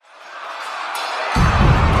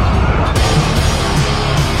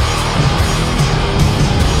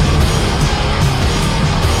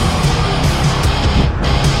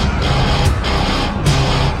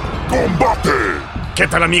¿Qué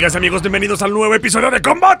tal, amigas y amigos? Bienvenidos al nuevo episodio de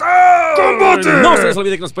Combate. ¡Combate! No se les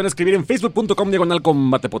olvide que nos pueden escribir en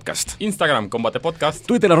facebook.com/Combate Podcast, Instagram, Combate Podcast,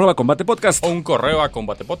 Twitter @Combate Podcast, o un correo a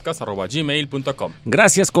combatepodcast@gmail.com.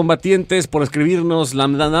 Gracias, combatientes, por escribirnos.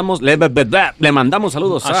 Le mandamos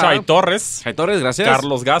saludos A Shai Torres, Shai Torres, gracias.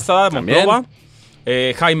 Carlos Gaza de También. Monclova,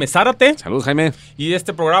 Jaime Zárate. Saludos, Jaime. Y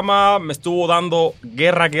este programa me estuvo dando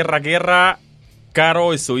guerra.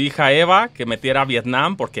 Caro y su hija Eva, que metiera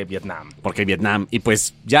Vietnam, porque Vietnam. Porque Vietnam. Y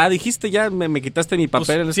pues ya dijiste, ya me quitaste mi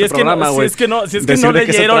papel en Si este es que programa, güey. si es que no Decir de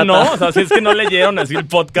qué se leyeron, ¿no? trata. O sea, si es que no leyeron así el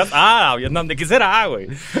podcast. Vietnam, ¿de qué será, güey?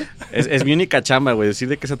 Es mi única chamba, güey. Decir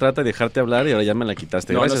de qué se trata y dejarte hablar y ahora ya me la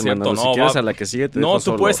quitaste. No, no es Gracias, cierto, Manolo. no, Si quieres va. a la que sigue te No, dejo tú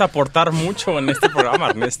solo. puedes aportar mucho en este programa,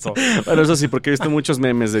 Ernesto. Bueno, eso sí, porque he visto muchos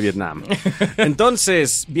memes de Vietnam.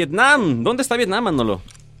 Entonces, Vietnam. ¿Dónde está Vietnam, Manolo?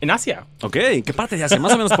 En Asia, Ok, ¿qué parte de Asia?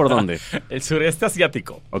 Más o menos por dónde. el sureste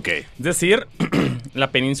asiático. Ok. Es decir, la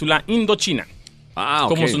península Indochina. Ah, ok.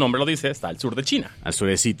 Como su nombre lo dice, está al sur de China. Al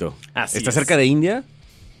surecito. Así ¿Está es. cerca de India?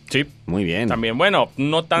 Sí. Muy bien. También, bueno,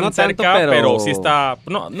 no tan No tanto, cerca, pero... pero sí está...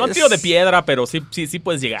 No es- tiro de piedra, pero sí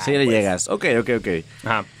puedes llegar. Sí le pues. llegas. Ok.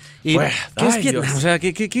 Ajá. ¿Y Pues, qué es ay, Vietnam? Dios. O sea,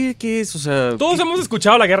 ¿qué es? O sea, Todos hemos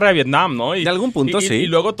escuchado la guerra de Vietnam, ¿no? De algún punto, sí. Y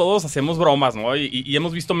luego todos hacemos bromas, ¿no? Y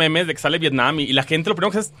hemos visto memes de que sale Vietnam y la gente lo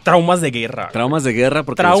primero que hace es traumas de guerra. traumas de guerra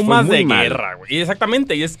porque les Traumas fue muy de mal. guerra, güey. Y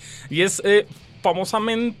exactamente. Y es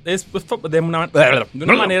famosamente, de una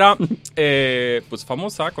manera, pues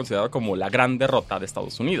famosa, considerada como la gran derrota de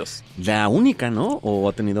Estados Unidos. La única, ¿no? ¿O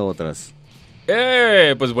ha tenido otras?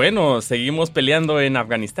 Pues bueno, seguimos peleando en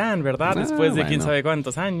Afganistán, ¿verdad? Ah, Después de quién bueno. sabe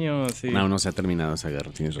cuántos años. Sí. No se ha terminado esa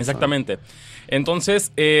guerra, tienes razón. Exactamente.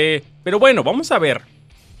 Entonces, pero bueno, vamos a ver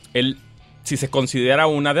si se considera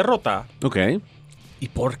una derrota Ok. y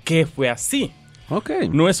por qué fue así. Ok.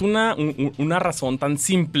 No es una razón tan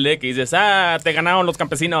simple que dices, te ganaron los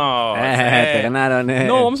campesinos. Te ganaron,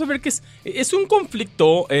 No, vamos a ver que es un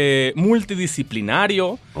conflicto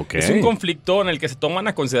multidisciplinario. Ok. Es un conflicto en el que se toman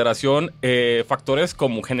a consideración factores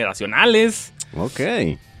como generacionales, Ok.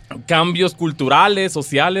 cambios culturales,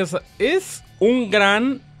 sociales. Es un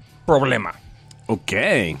gran problema. Ok.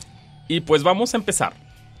 Y pues vamos a empezar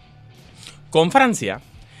con Francia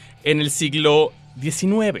en el siglo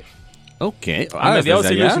XIX. Ok. A mediados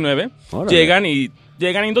del ¿desde siglo allá? XIX Órale.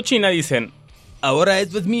 llegan a Indochina y dicen, ahora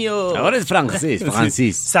esto es mío. Ahora es francés.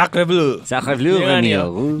 Francis. Sacre bleu. Sacre bleu, Llegan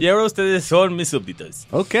amigo. y ahora ustedes son mis súbditos.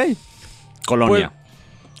 Ok. Colonia. Pues,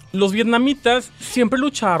 los vietnamitas siempre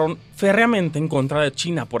lucharon férreamente en contra de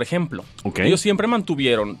China, por ejemplo. Ok. Ellos siempre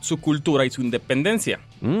mantuvieron su cultura y su independencia.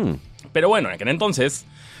 Mm. Pero bueno, en aquel entonces,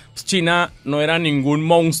 pues, China no era ningún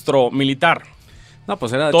monstruo militar. No,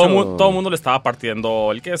 pues era Todo el mundo le estaba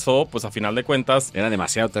partiendo el queso, pues a final de cuentas. Era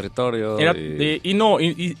demasiado territorio.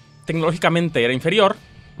 Y tecnológicamente era inferior.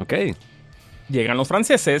 Ok. Llegan los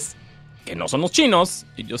franceses, que no son los chinos,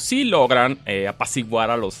 ellos sí logran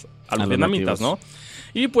apaciguar a los vietnamitas, nativos. ¿no?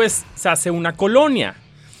 Y pues se hace una colonia.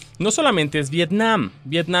 No solamente es Vietnam.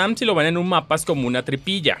 Vietnam, si lo ven en un mapa, es como una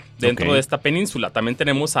tripilla dentro Ok. de esta península. También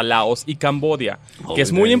tenemos a Laos y Camboya, Oh, que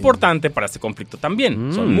es muy bien. importante para este conflicto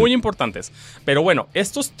también. Son muy importantes. Pero bueno,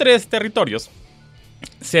 estos tres territorios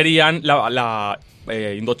serían la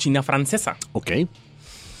Indochina francesa. Ok.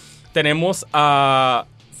 Tenemos a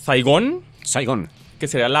Saigón, Saigón. que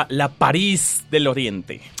sería la París del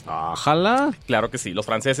Oriente. Ojalá. Claro que sí, los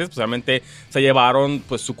franceses pues obviamente se llevaron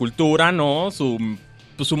pues su cultura, ¿no? Su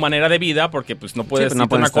manera de vida, porque pues no puedes Sí, no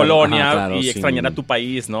irte a una puedes estar- colonia ajá, claro, y sin- extrañar a tu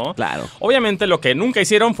país, ¿no? Claro. Obviamente lo que nunca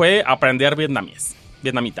hicieron fue aprender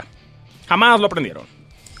vietnamita. Jamás lo aprendieron,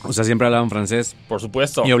 O sea, siempre hablaban francés por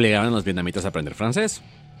supuesto. y obligaban a los vietnamitas a aprender francés.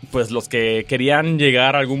 Pues los que querían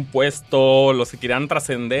llegar a algún puesto, los que querían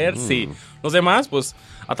trascender, sí. Los demás, pues,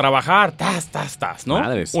 a trabajar, ¿no?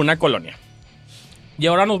 Madres. Una colonia. Y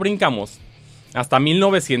ahora nos brincamos hasta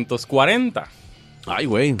 1940. Ay,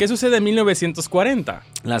 güey. ¿Qué sucede en 1940?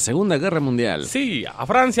 La Segunda Guerra Mundial. Sí, a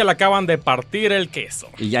Francia le acaban de partir el queso.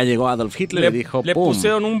 Y ya llegó Adolf Hitler y dijo, le ¡pum!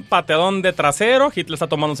 pusieron un pateadón de trasero. Hitler está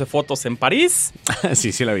tomándose fotos en París.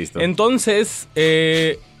 sí, lo he visto. Entonces,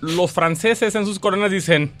 los franceses en sus colonias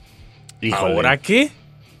dicen, Híjole. ¿ahora qué?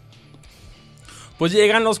 Pues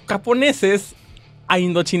llegan los japoneses a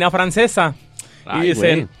Indochina francesa Ay, y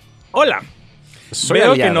dicen, güey. hola, Soy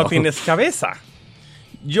veo aliado. que no tienes cabeza.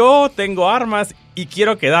 Yo tengo armas y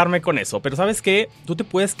quiero quedarme con eso. Pero ¿sabes qué? Tú te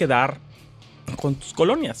puedes quedar con tus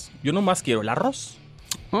colonias. Yo nomás quiero el arroz.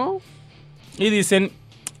 Oh, Y dicen,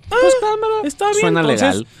 pues cámara. está bien. Suena Entonces,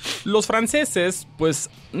 legal. los franceses, pues,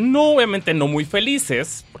 obviamente no muy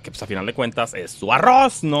felices, porque pues a final de cuentas es su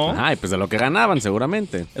arroz, ¿no? Ay, pues de lo que ganaban,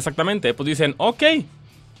 seguramente. Exactamente, pues dicen, ok.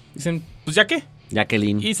 Dicen, pues ya qué.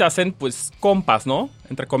 Jacqueline. Y se hacen, pues, compas, ¿no?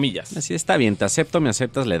 Entre comillas. Así está bien, te acepto, me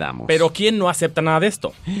aceptas, le damos. Pero ¿quién no acepta nada de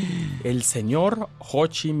esto? El señor Ho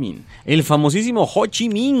Chi Minh. El famosísimo Ho Chi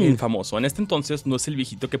Minh. El famoso. En este entonces no es el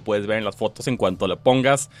viejito que puedes ver en las fotos. En cuanto le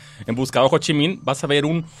pongas en buscador Ho Chi Minh, vas a ver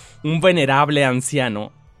un venerable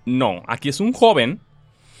anciano. No, aquí es un joven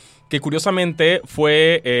que curiosamente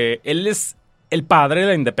fue... él es el padre de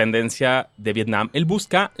la independencia de Vietnam. Él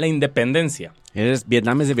busca la independencia.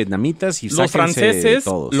 Vietnam es de vietnamitas y Los sáquense franceses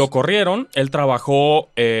todos. lo corrieron. Él trabajó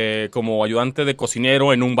como ayudante de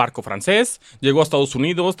cocinero en un barco francés. Llegó a Estados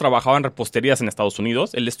Unidos, trabajaba en reposterías en Estados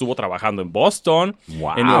Unidos. Él estuvo trabajando en Boston,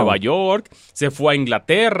 Wow. en Nueva York. Se fue a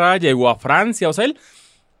Inglaterra, llegó a Francia. O sea,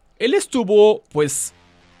 él estuvo, pues,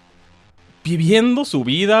 viviendo su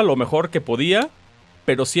vida lo mejor que podía,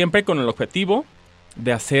 pero siempre con el objetivo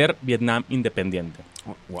de hacer Vietnam independiente.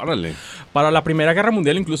 Órale. Para la Primera Guerra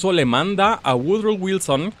Mundial incluso le manda a Woodrow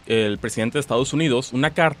Wilson, el presidente de Estados Unidos, una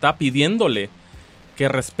carta pidiéndole que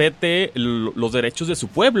respete los derechos de su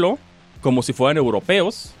pueblo como si fueran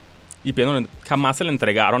europeos. Y pidiéndole, jamás se le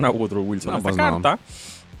entregaron a Woodrow Wilson esta carta.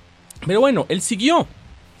 Pero bueno, él siguió.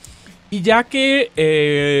 Y ya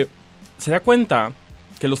que se da cuenta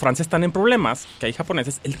que los franceses están en problemas, que hay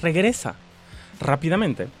japoneses, él regresa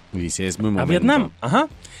rápidamente Y dice, es muy momento. a Vietnam. Ajá.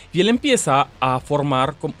 Y él empieza a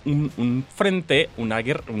formar un frente,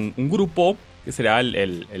 un grupo que será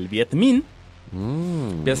el Viet Minh.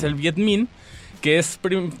 Empieza el Viet Minh, que es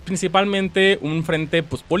principalmente un frente,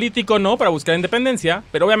 pues, político, ¿no? Para buscar independencia.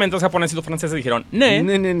 Pero obviamente los japoneses y los franceses dijeron,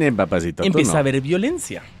 Ne, papacito. empieza tú no. a haber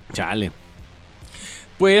violencia. Chale.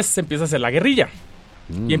 Pues se empieza a hacer la guerrilla.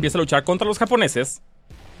 Y empieza a luchar contra los japoneses.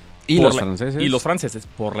 ¿Y los franceses? Y los franceses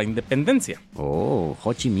por la independencia. Oh,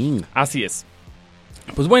 Ho Chi Minh. Así es.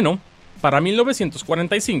 Pues bueno, para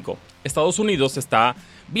 1945, Estados Unidos está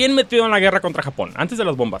bien metido en la guerra contra Japón, antes de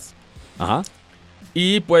las bombas. Ajá.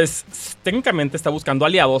 Y pues técnicamente está buscando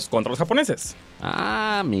aliados contra los japoneses.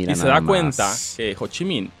 Ah, mira. Y se da cuenta que Ho Chi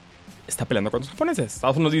Minh está peleando contra los japoneses.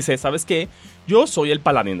 Estados Unidos dice, ¿sabes qué? Yo soy el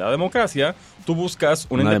paladín de la democracia, tú buscas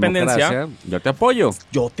una independencia. Democracia, yo te apoyo.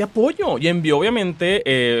 Yo te apoyo. Y envió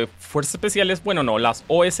obviamente fuerzas especiales, bueno, no, las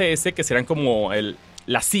OSS, que serán como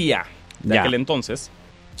la CIA de aquel entonces.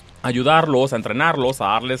 Ayudarlos, a entrenarlos, a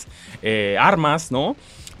darles armas, ¿no?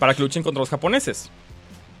 Para que luchen contra los japoneses.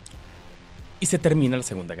 Y se termina la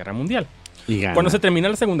Segunda Guerra Mundial. Y gana. Cuando se termina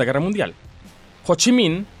la Segunda Guerra Mundial, Ho Chi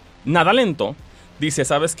Minh, nada lento, dice,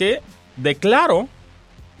 ¿sabes qué? Declaro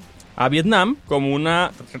a Vietnam como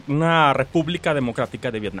una República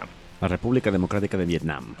Democrática de Vietnam. La República Democrática de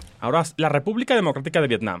Vietnam. Ahora, la República Democrática de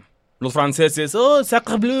Vietnam. Los franceses, ¡oh,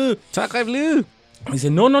 sacre bleu! ¡Sacre bleu!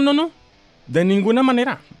 Dice, no. De ninguna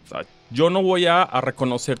manera. O sea, yo no voy a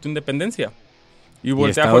reconocer tu independencia. Y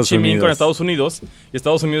voltea a Ho Chi Minh con Estados Unidos. Y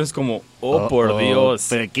Estados Unidos es como, por Dios.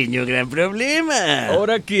 Pequeño gran problema.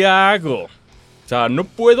 ¿Ahora qué hago? O sea, no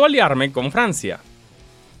puedo aliarme con Francia.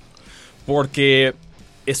 Porque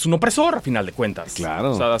es un opresor, a final de cuentas.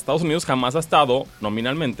 Claro. O sea, Estados Unidos jamás ha estado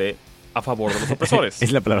nominalmente a favor de los opresores.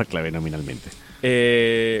 Es la palabra clave nominalmente.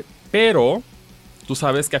 Pero tú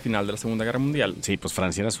sabes que a final de la Segunda Guerra Mundial... Sí, pues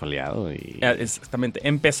Francia era su aliado y... Exactamente.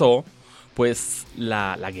 Empezó, pues,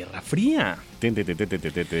 la Guerra Fría. Y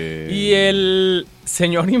Y el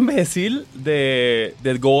señor imbécil de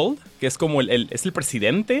Gaulle, que es como es el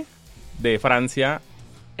presidente de Francia,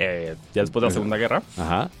 ya después de la Segunda Guerra,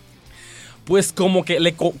 Ajá. pues como que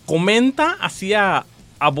le comenta así a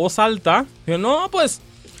voz alta, que no, pues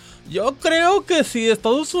yo creo que si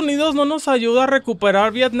Estados Unidos no nos ayuda a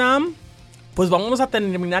recuperar Vietnam, pues vamos a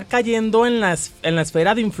terminar cayendo en la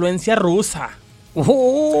esfera de influencia rusa.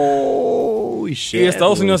 Oh, shit, Y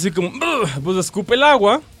Estados Unidos así como, pues escupe el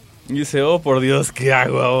agua. Y dice, oh, por Dios, ¿qué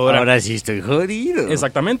hago ahora? Ahora sí estoy jodido.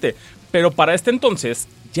 Exactamente. Pero para este entonces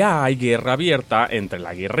ya hay guerra abierta entre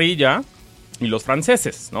la guerrilla y los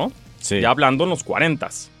franceses, ¿no? Sí. Ya hablando en los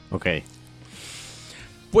 40s. Ok.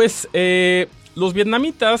 Pues los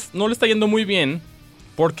vietnamitas no le está yendo muy bien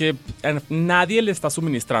porque nadie le está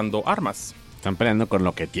suministrando armas. Están peleando con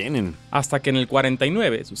lo que tienen. Hasta que en el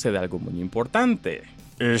 49 sucede algo muy importante.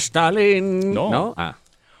 Stalin. No. Ah.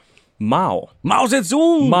 Mao. Mao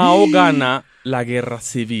Zedong. Mao gana la guerra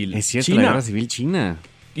civil Es cierto, china. la guerra civil china.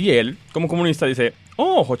 Y él, como comunista, dice,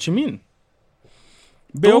 oh, Ho Chi Minh,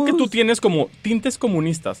 veo que tú tienes como tintes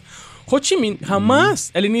comunistas. Ho Chi Minh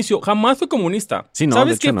jamás, al inicio, jamás fue comunista. Sí, no,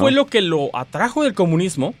 ¿Sabes de hecho, qué fue no. lo que lo atrajo del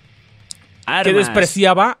comunismo? Armas. Que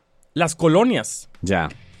despreciaba las colonias. Ya.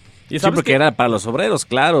 ¿Y Sí, sabes porque qué? era para los obreros,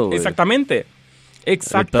 claro. güey. Exactamente. El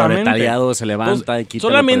proletariado se levanta y quita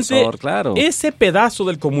solamente al opresor, claro. ese pedazo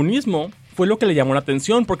del comunismo fue lo que le llamó la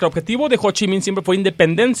atención, porque el objetivo de Ho Chi Minh siempre fue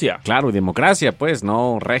independencia. Claro, y democracia, pues,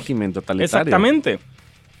 no régimen totalitario. Exactamente.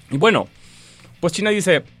 Y bueno, pues China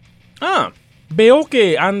dice, veo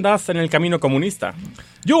que andas en el camino comunista.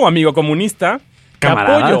 Yo, amigo comunista,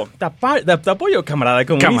 ¿Camarada? te apoyo, camarada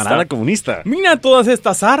comunista. Camarada comunista. Mira todas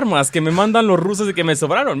estas armas que me mandan los rusos y que me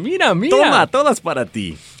sobraron. Mira. Toma, todas para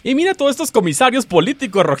ti. Y mira todos estos comisarios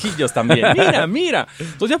políticos rojillos también. Mira.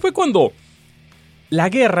 Entonces ya fue cuando la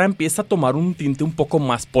guerra empieza a tomar un tinte un poco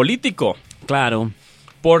más político. Claro.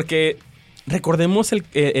 Porque recordemos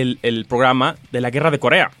el programa de la Guerra de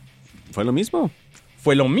Corea. Fue lo mismo.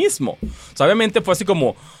 Fue lo mismo. O sea, obviamente fue así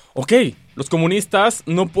como, ok, los comunistas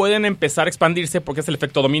no pueden empezar a expandirse porque es el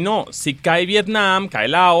efecto dominó. Si cae Vietnam, cae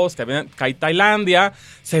Laos, cae Tailandia,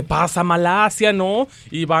 se pasa a Malasia, ¿no?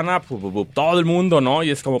 Y van a todo el mundo, ¿no? Y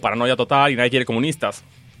es como paranoia total y nadie quiere comunistas.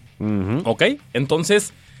 Uh-huh. Ok,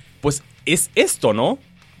 entonces, pues es esto, ¿no?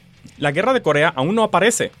 La Guerra de Corea aún no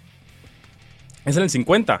aparece. Es en el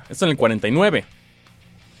 50, es en el 49.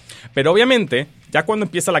 Pero obviamente, ya cuando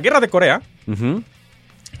empieza la Guerra de Corea, Uh-huh.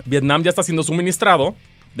 Vietnam ya está siendo suministrado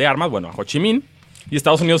de armas, bueno, a Ho Chi Minh. Y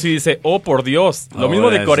Estados Unidos sí dice, oh, por Dios, lo mismo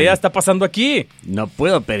de Ahora Corea sí. está pasando aquí. No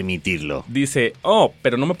puedo permitirlo. Dice,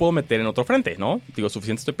 pero no me puedo meter en otro frente, ¿no? Digo,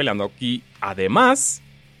 suficiente estoy peleando aquí. Además,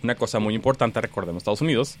 una cosa muy importante, recordemos Estados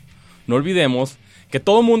Unidos, no olvidemos que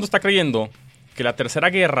todo el mundo está creyendo que la tercera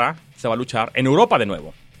guerra se va a luchar en Europa de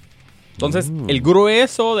nuevo. Entonces, el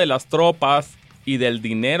grueso de las tropas y del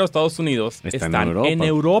dinero de Estados Unidos están en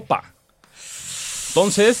Europa.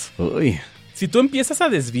 Entonces, Uy. si tú empiezas a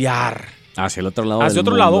desviar Hacia el otro lado. hacia del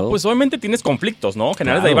otro mundo. lado, pues obviamente tienes conflictos, ¿no?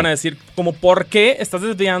 Generales de ahí Claro. van a decir, como, ¿por qué estás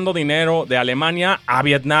desviando dinero de Alemania a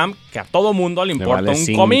Vietnam? Que a todo mundo le Le importa vale un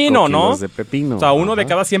 5 comino, ¿no? kilos de pepino. O sea, uno de Ajá.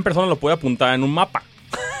 cada 100 personas lo puede apuntar en un mapa.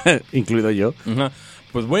 Incluido yo. Ajá.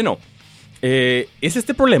 Pues bueno, es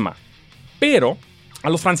este problema. Pero a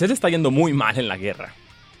los franceses les está yendo muy mal en la guerra.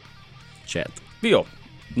 Shit. Digo,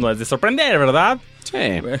 no es de sorprender, ¿verdad? Sí.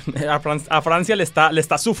 A Francia le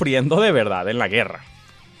está sufriendo de verdad en la guerra.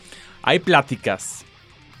 Hay pláticas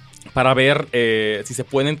para ver si se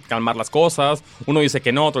pueden calmar las cosas. Uno dice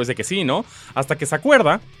que no, otro dice que sí, ¿no? Hasta que se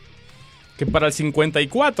acuerda que para el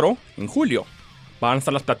 54, en julio, van a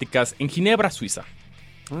estar las pláticas en Ginebra, Suiza.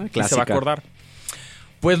 Ah, ¿Quién se va a acordar?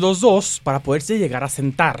 Pues los dos, para poderse llegar a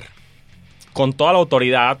sentar con toda la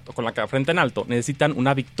autoridad o con la frente en alto, necesitan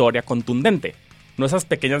una victoria contundente. No esas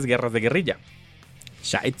pequeñas guerras de guerrilla.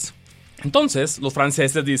 Shites. Entonces, los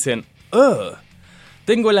franceses dicen, "Ugh,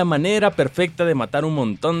 tengo la manera perfecta de matar un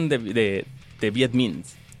montón de Viet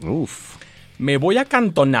Minhs. Uf. Me voy a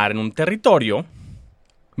acantonar en un territorio,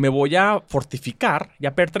 me voy a fortificar y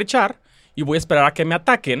a pertrechar y voy a esperar a que me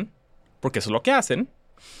ataquen, porque eso es lo que hacen.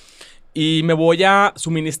 Y me voy a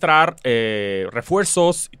suministrar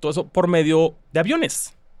refuerzos y todo eso por medio de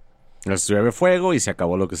aviones. Les llueve fuego y se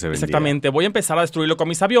acabó lo que se vendía. Exactamente. Voy a empezar a destruirlo con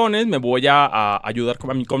mis aviones. Me voy a ayudar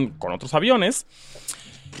con otros aviones.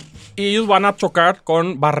 Y ellos van a chocar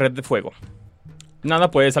con barret de fuego. Nada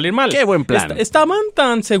puede salir mal. ¡Qué buen plan! Estaban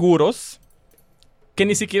tan seguros que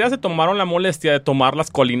ni siquiera se tomaron la molestia de tomar las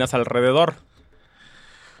colinas alrededor.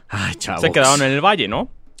 Ay, chavos. Se quedaron en el valle, ¿no?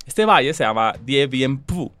 Este valle se llama Dien Bien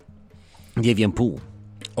Phu. Dien Bien Phu.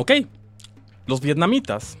 Ok. Los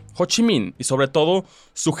vietnamitas, Ho Chi Minh y sobre todo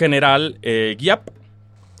su general Giap,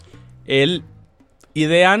 él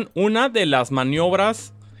idean una de las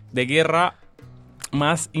maniobras de guerra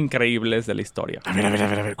más increíbles de la historia. A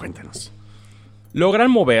ver, cuéntanos. Logran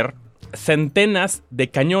mover centenas de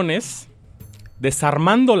cañones,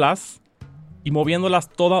 desarmándolas y moviéndolas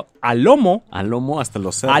todo al lomo. Al lomo hasta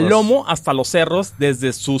los cerros. Al lomo hasta los cerros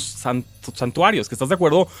desde sus santuarios. Que estás de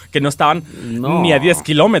acuerdo que no estaban ni a 10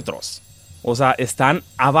 kilómetros. O sea, están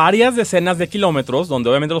a varias decenas de kilómetros donde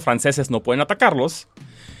obviamente los franceses no pueden atacarlos.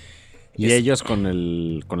 Y ellos con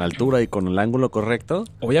la altura y con el ángulo correcto.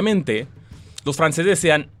 Obviamente, los franceses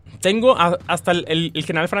decían, hasta el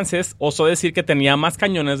general francés osó decir que tenía más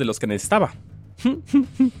cañones de los que necesitaba.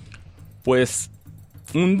 Pues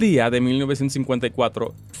un día de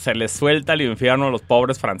 1954 se les suelta el infierno a los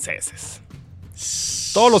pobres franceses.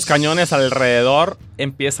 Todos los cañones alrededor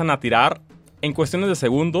empiezan a tirar. En cuestiones de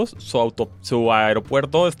segundos, su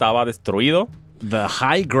aeropuerto estaba destruido. The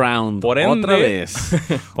high ground. Por ende, otra vez.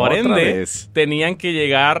 Por Otra ende, vez. tenían que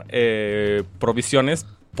llegar provisiones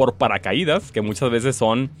por paracaídas, que muchas veces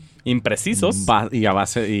son imprecisos. Y a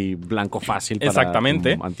base y blanco fácil para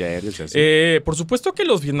Exactamente. Antiaéreos y así. Por supuesto que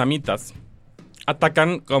los vietnamitas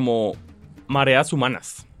atacan como mareas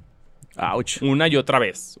humanas. Ouch. Una y otra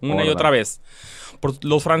vez.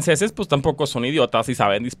 Los franceses, pues tampoco son idiotas y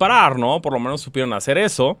saben disparar, ¿no? Por lo menos supieron hacer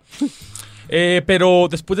eso. Pero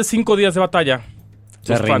después de 5 días de batalla,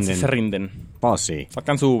 los franceses se rinden. Oh, sí.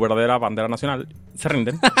 Sacan su verdadera bandera nacional, se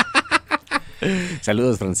rinden.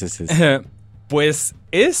 Saludos, franceses. Pues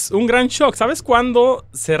es un gran shock. ¿Sabes cuándo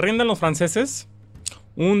se rinden los franceses?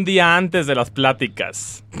 Un día antes de las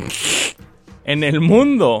pláticas. En el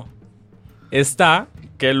mundo está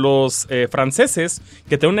que los franceses,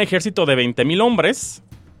 que tienen un ejército de 20,000 hombres,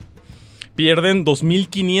 pierden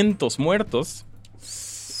 2,500 muertos.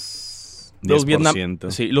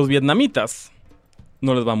 10%. Sí, los vietnamitas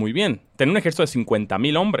no les va muy bien. Tienen un ejército de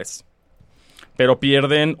 50,000 hombres, pero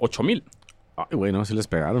pierden 8,000. Ay, bueno, sí les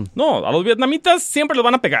pegaron. No, a los vietnamitas siempre les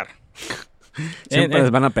van a pegar. Siempre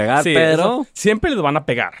les van a pegar, sí, pero... siempre les van a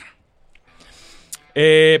pegar.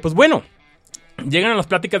 Pues bueno, llegan a las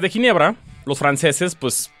pláticas de Ginebra. Los franceses,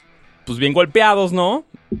 pues bien golpeados, ¿no?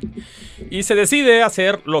 Y se decide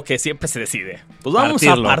hacer lo que siempre se decide. Pues vamos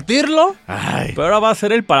a partirlo. Ay. Pero ahora va a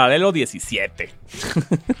ser el paralelo 17.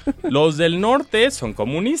 Los del norte son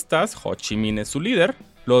comunistas. Ho Chi Minh es su líder.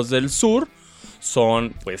 Los del sur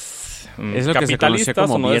son, pues, ¿Es lo capitalistas. Que se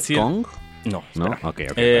conoce como no Viet decir... Cong? No, ¿No? espera.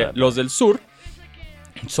 Okay, los del sur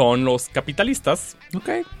son los capitalistas. Ok.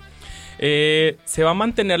 Se va a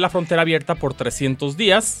mantener la frontera abierta por 300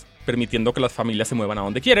 días, permitiendo que las familias se muevan a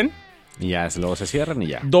donde quieren. Y ya, luego se cierran y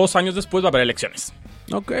ya. 2 años después va a haber elecciones.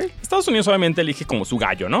 Ok. Estados Unidos obviamente elige como su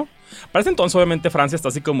gallo, ¿no? Para ese entonces obviamente Francia está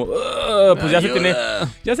así como... pues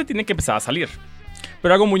ya se tiene que empezar a salir.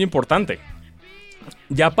 Pero algo muy importante.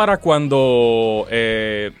 Ya para cuando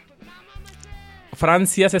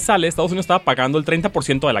Francia se sale, Estados Unidos estaba pagando el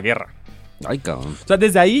 30% de la guerra. Ay, cabrón. O sea,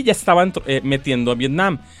 desde ahí ya se estaban metiendo a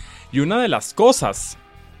Vietnam. Y una de las cosas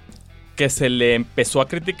que se le empezó a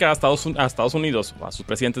criticar a Estados Unidos, o a sus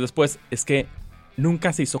presidentes después, es que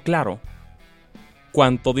nunca se hizo claro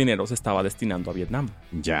cuánto dinero se estaba destinando a Vietnam.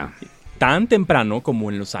 Ya. Tan temprano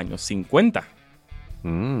como en los años 50.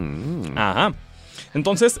 Ajá.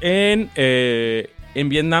 Entonces, en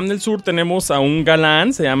Vietnam del Sur tenemos a un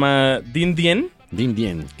galán, se llama Dinh Dien. Dinh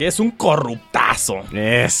Dien. Que es un corruptazo.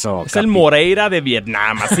 Eso. Es el Moreira de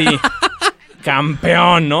Vietnam, así.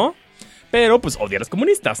 Campeón, ¿no? Pero, pues, odia a los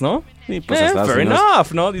comunistas, ¿no? Sí, pues fair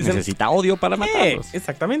enough, ¿no? Dicen, necesita odio para matarlos.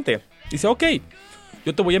 Exactamente. Dice, ok,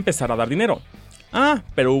 yo te voy a empezar a dar dinero. Ah,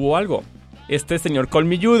 pero hubo algo. Este señor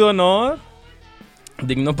colmilludo, ¿no?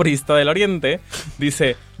 Digno priista del Oriente,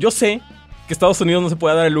 dice, yo sé que Estados Unidos no se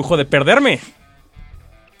puede dar el lujo de perderme.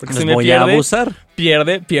 Porque si me voy pierde, a abusar.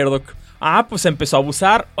 Pierdo. Ah, pues empezó a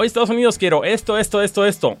abusar. Oye, Estados Unidos, quiero esto.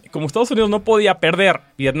 Y como Estados Unidos no podía perder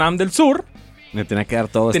Vietnam del Sur, me tenía que dar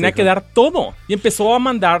todo. Tenía que dar todo. Y empezó a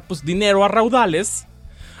mandar, pues, dinero a raudales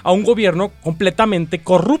a un gobierno completamente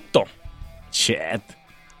corrupto. Shit.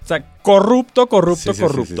 O sea, corrupto.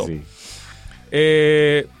 Sí.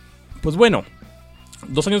 Pues bueno,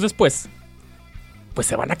 2 años después, pues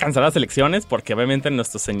se van a cancelar las elecciones porque obviamente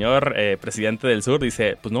nuestro señor presidente del sur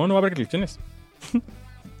dice, pues no va a haber elecciones.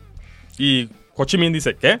 Y Ho Chi Minh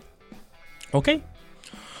dice, ¿qué? Ok,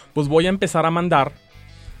 pues voy a empezar a mandar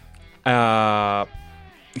a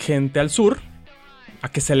gente al sur a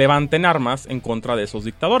que se levanten armas en contra de esos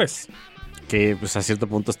dictadores. Que pues a cierto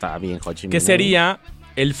punto estaba bien Ho Chi Minh. Que sería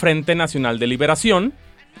el Frente Nacional de Liberación.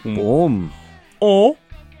 ¡Boom! O,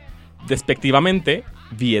 despectivamente,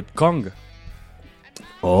 Viet Cong.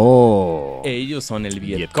 ¡Oh! Ellos son el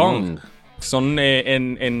Viet Cong. Son,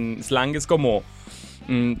 en slang es como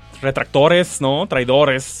retractores, ¿no?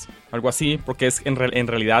 Traidores, algo así, porque es en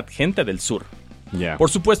realidad gente del sur. Yeah. Por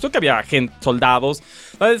supuesto que había soldados.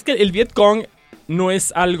 Es que el Viet Cong no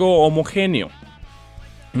es algo homogéneo,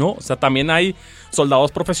 ¿no? O sea, también hay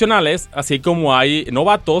soldados profesionales, así como hay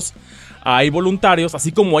novatos, hay voluntarios,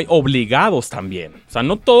 así como hay obligados también. O sea,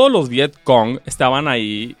 no todos los Viet Cong estaban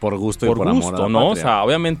ahí por gusto y por amor a la ¿no? patria. O sea,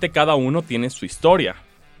 obviamente cada uno tiene su historia.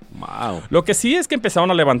 Wow. Lo que sí es que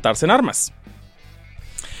empezaron a levantarse en armas.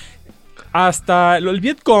 Hasta el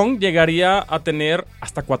Viet Cong llegaría a tener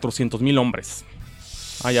hasta 400,000 hombres.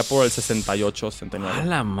 Allá por el 68, 69. ¡A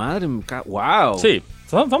la madre! ¡Wow! Sí,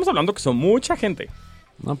 estamos hablando que son mucha gente.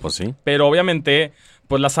 No, pues sí. Pero obviamente,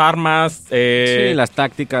 pues las armas... sí, las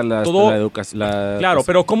tácticas, todo, la educación. Claro, pues,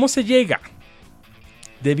 pero ¿cómo se llega?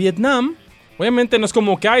 De Vietnam, obviamente no es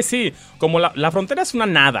como que, ay, sí, como la frontera es una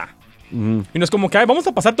nada. Uh-huh. Y no es como que, ay, vamos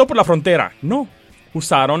a pasar todo por la frontera. No,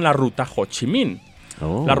 usaron la ruta Ho Chi Minh.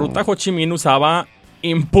 Oh. La ruta Ho Chi Minh usaba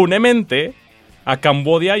impunemente a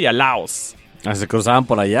Camboya y a Laos. Se cruzaban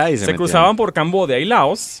por allá y se cruzaban por Camboya y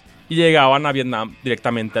Laos y llegaban a Vietnam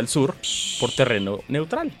directamente al sur por terreno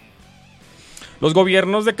neutral. Los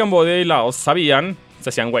gobiernos de Camboya y Laos sabían se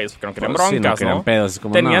hacían güeyes porque no querían Pues sí, broncas, querían ¿no? pedos, es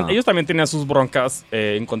como, no. Ellos también tenían sus broncas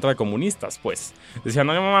en contra de comunistas, pues. Decían,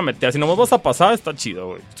 no me voy a meter, si no me vas a pasar, está chido,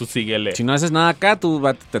 güey. Tú síguele. Si no haces nada acá, tú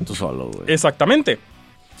bátete tú solo, güey. Exactamente.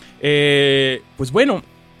 Pues bueno,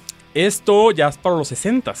 esto ya es para los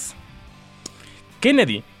 60s.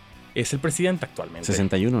 Kennedy es el presidente actualmente.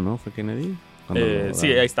 61, ¿no? ¿Fue Kennedy? Sí,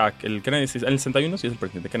 ahí está. El Kennedy, el 61 sí es el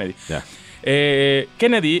presidente Kennedy. Ya.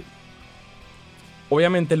 Kennedy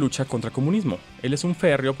obviamente lucha contra el comunismo. Él es un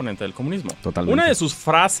férreo oponente del comunismo. Totalmente. Una de sus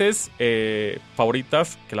frases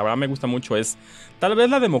favoritas, que la verdad me gusta mucho, es: tal vez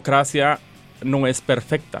la democracia no es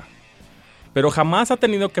perfecta, pero jamás ha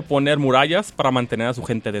tenido que poner murallas para mantener a su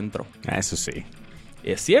gente dentro. Eso sí.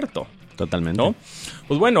 Es cierto, Totalmente. ¿no?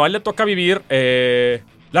 Pues bueno, a él le toca vivir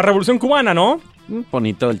la Revolución Cubana, ¿no?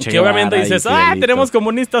 Bonito el Che Que obviamente Guevara y dices, Fidelito. tenemos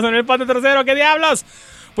comunistas en el patio trasero, ¿qué diablos?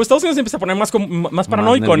 Pues Estados Unidos empieza a poner más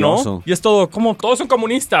paranoico, ¿no? nervioso. Y es todo, como, todos son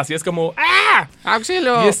comunistas, y es como, ¡ah!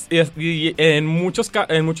 ¡Auxilio! Y en muchos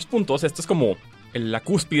puntos, esto es como la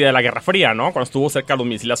cúspide de la Guerra Fría, ¿no? Cuando estuvo cerca de los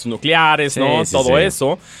misiles nucleares, ¿no? Sí, Todo sí.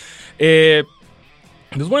 eso.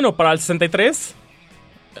 Pues bueno, para el 63,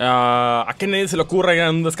 a Kennedy se le ocurre ir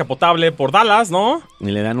en un descapotable por Dallas, ¿no? Y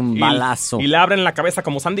le dan un balazo. Y le abren la cabeza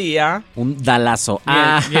como sandía. Un dalazo.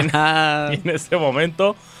 Y en ese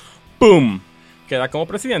momento, ¡pum! Queda como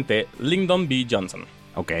presidente Lyndon B. Johnson.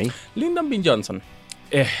 Ok. Lyndon B. Johnson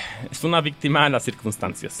es una víctima de las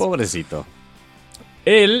circunstancias. Pobrecito.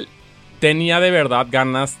 Él tenía de verdad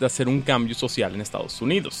ganas de hacer un cambio social en Estados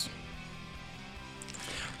Unidos.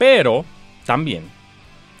 Pero también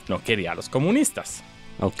no quería a los comunistas.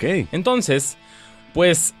 Ok. Entonces,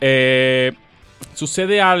 pues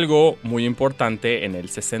sucede algo muy importante en el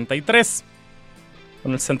 63.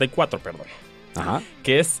 En el 64, perdón. Ajá.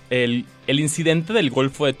 Que es el incidente del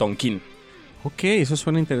Golfo de Tonkin. Ok, eso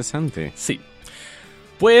suena interesante. Sí.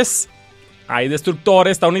 Pues hay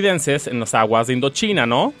destructores estadounidenses en las aguas de Indochina,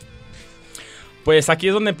 ¿no? Pues aquí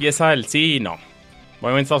es donde empieza el sí y no.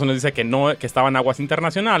 Obviamente Estados Unidos dice que no, que estaban en aguas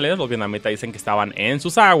internacionales. Los vietnamitas dicen que estaban en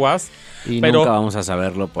sus aguas. Y pero, nunca vamos a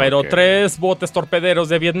saberlo porque... Pero 3 botes torpederos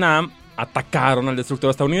de Vietnam atacaron al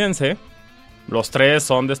destructor estadounidense. Los 3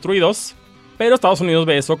 son destruidos. Pero Estados Unidos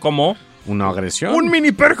ve eso como... ¿Una agresión? un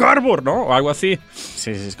mini Pearl Harbor, ¿no? O algo así.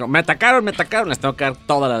 Sí, es como, me atacaron, les tengo que dar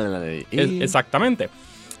toda la ley. Exactamente.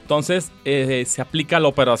 Entonces se aplica la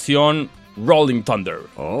operación Rolling Thunder.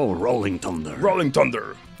 Oh, Rolling Thunder. Rolling Thunder.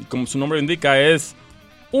 Y como su nombre indica, es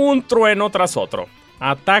un trueno tras otro.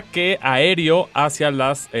 Ataque aéreo hacia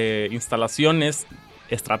las instalaciones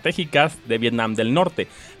estratégicas de Vietnam del Norte,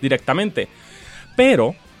 directamente.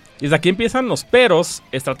 Pero, desde aquí empiezan los peros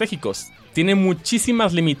estratégicos. Tiene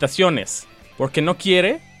muchísimas limitaciones, porque no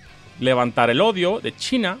quiere levantar el odio de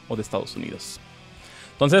China o de Estados Unidos.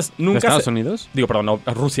 Entonces, nunca... ¿De Estados Unidos? Digo, perdón, no,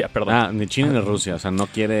 Rusia, perdón. Ah, de China y de Rusia, o sea, no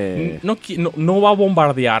quiere... No va a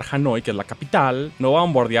bombardear Hanoi, que es la capital. No va a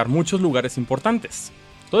bombardear muchos lugares importantes.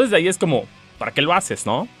 Entonces, de ahí es como, ¿para qué lo haces,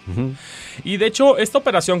 no? Uh-huh. Y de hecho, esta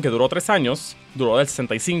operación que duró 3 años, duró del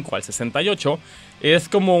 65 al 68, es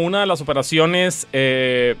como una de las operaciones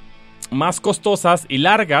más costosas y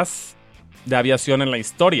largas de aviación en la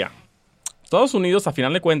historia. Estados Unidos, a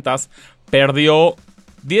final de cuentas, perdió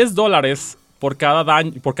 $10 por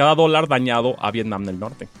cada dólar dañado a Vietnam del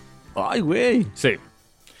Norte. ¡Ay, güey! Sí.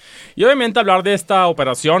 Y obviamente hablar de esta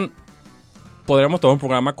operación, podríamos tomar un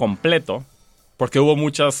programa completo, porque hubo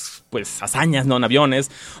muchas, pues, hazañas, ¿no? En aviones.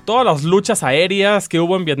 Todas las luchas aéreas que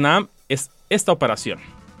hubo en Vietnam es esta operación.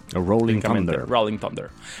 Rolling Thunder. Rolling Thunder.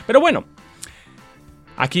 Pero bueno,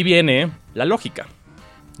 aquí viene la lógica.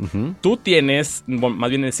 Uh-huh. Tú tienes, más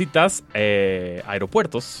bien necesitas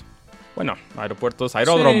aeropuertos. Bueno,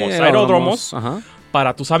 aeródromos Ajá.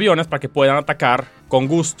 para tus aviones, para que puedan atacar con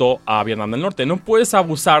gusto a Vietnam del Norte. No puedes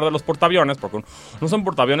abusar de los portaaviones, porque no son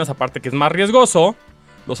portaaviones, aparte que es más riesgoso.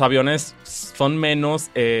 Los aviones son menos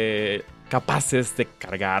capaces de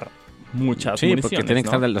cargar muchas municiones. Porque tienen que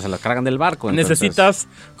estar, se las cargan del barco. Entonces... Necesitas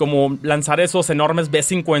como lanzar esos enormes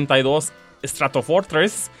B-52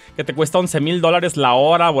 Stratofortress que te cuesta $11,000 la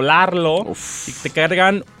hora volarlo. Uf. Y te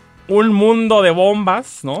cargan un mundo de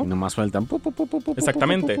bombas, ¿no? Y nomás sueltan.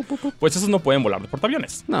 Exactamente. Pues esos no pueden volar los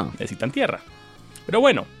portaaviones. No. Necesitan tierra. Pero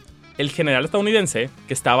bueno, el general estadounidense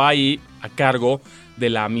que estaba ahí a cargo de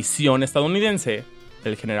la misión estadounidense,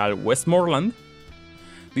 el general Westmoreland,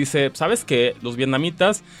 dice, ¿sabes qué? Los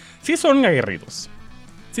vietnamitas sí son aguerridos.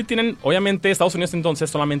 Sí tienen, obviamente Estados Unidos entonces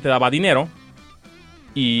solamente daba dinero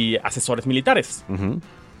y asesores militares. Uh-huh.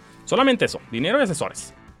 Solamente eso, dinero y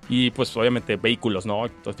asesores. Y pues obviamente vehículos, ¿no?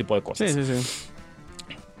 Todo tipo de cosas. Sí.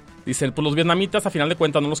 Dicen, pues los vietnamitas a final de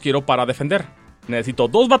cuentas no los quiero para defender. necesito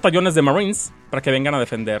 2 batallones de Marines para que vengan a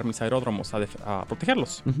defender mis aeródromos, a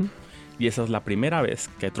protegerlos. Y esa es la primera vez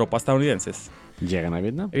que tropas estadounidenses llegan a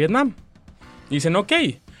Vietnam. Y dicen, ok,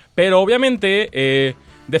 pero obviamente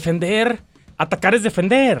atacar es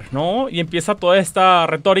defender, ¿no? Y empieza toda esta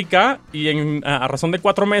retórica y a razón de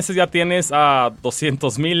 4 meses ya tienes a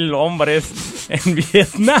 200,000 hombres en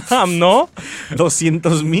Vietnam, ¿no?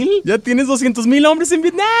 ¿200,000? Ya tienes 200,000 hombres en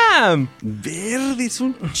Vietnam. Verde, es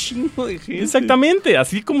un chingo de gente. Exactamente,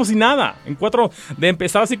 así como si nada. De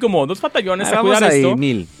empezar así como 2 batallones a cuidar ahí, esto.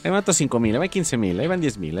 1,000. Ahí van 5,000, ahí van 15,000, ahí van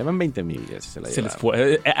 10,000, ahí van 20,000. Se les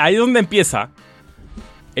fue. Ahí es donde empieza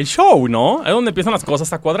el show, ¿no? Ahí es donde empiezan las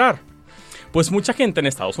cosas a cuadrar. Pues mucha gente en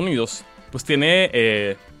Estados Unidos pues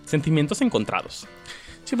tiene sentimientos encontrados.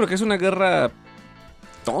 Sí, porque es una guerra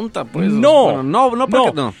tonta, pues. No.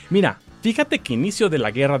 No. Mira, fíjate que inicio de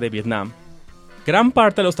la guerra de Vietnam, gran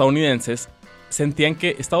parte de los estadounidenses sentían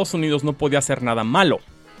que Estados Unidos no podía hacer nada malo.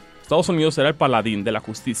 Estados Unidos era el paladín de la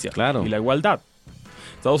justicia y la igualdad.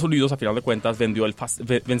 Estados Unidos, a final de cuentas, venció el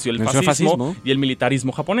fascismo y el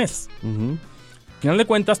militarismo japonés. A final de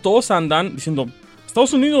cuentas, todos andan diciendo...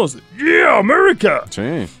 Estados Unidos, ¡yeah, America! Sí.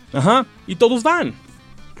 Ajá, y todos van.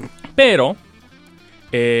 Pero,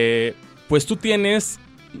 pues tú tienes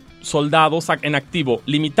soldados en activo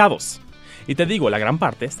limitados. Y te digo, la gran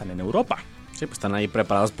parte están en Europa. Sí, pues están ahí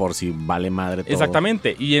preparados por si vale madre todo.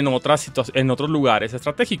 Exactamente, y en otros lugares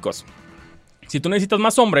estratégicos. Si tú necesitas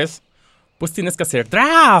más hombres, pues tienes que hacer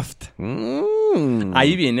draft.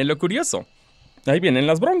 Ahí viene lo curioso. Ahí vienen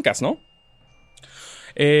las broncas, ¿no?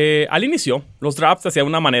 Al inicio, los drafts se hacían de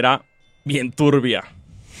una manera bien turbia.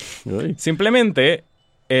 Uy. Simplemente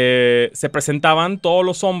se presentaban todos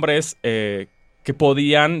los hombres que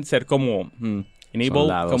podían ser como enable,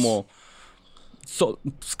 soldados.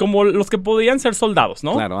 como los que podían ser soldados,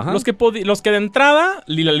 ¿no? Claro, ajá. Los que de entrada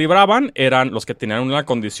la libraban eran los que tenían una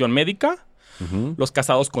condición médica, los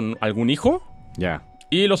casados con algún hijo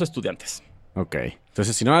y los estudiantes. Ok.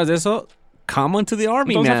 Entonces, si no eres de eso, come on to the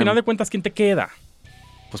army, Entonces, man. al final de cuentas, ¿quién te queda?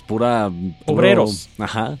 Pues puro obreros.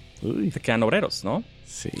 Ajá. Uy. Te quedan obreros, ¿no?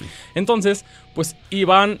 Sí. Entonces, pues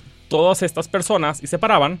iban todas estas personas y se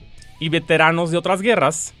paraban y veteranos de otras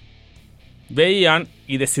guerras veían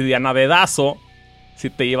y decidían a dedazo si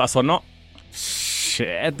te ibas o no.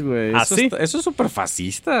 Shit, güey. ¿Así? Eso es súper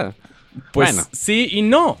fascista. Pues bueno. sí y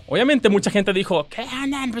no. Obviamente mucha gente dijo, ¿qué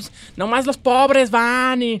andan? Pues nomás los pobres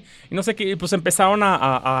van y no sé qué. Y pues empezaron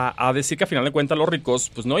a decir que a final de cuentas los ricos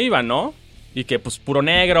pues no iban, ¿no? Y que pues puro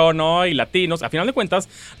negro, ¿no? Y latinos. A final de cuentas,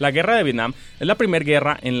 la guerra de Vietnam es la primera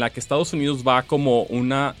guerra en la que Estados Unidos va como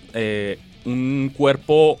un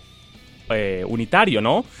cuerpo unitario,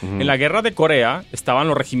 ¿no? En la guerra de Corea estaban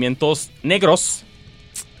los regimientos negros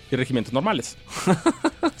y regimientos normales.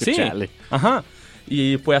 Sí. Chale. Ajá.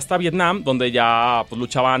 Y fue hasta Vietnam donde ya pues,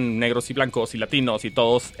 luchaban negros y blancos y latinos y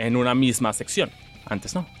todos en una misma sección.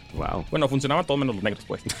 Antes no. Wow. Bueno, funcionaban todos menos los negros,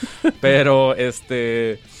 pues. Pero,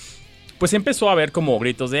 pues empezó a haber como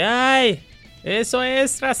gritos de ¡ay! Eso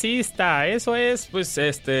es racista, eso es, pues,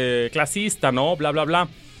 clasista, ¿no? Bla, bla, bla.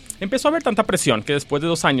 Empezó a haber tanta presión que después de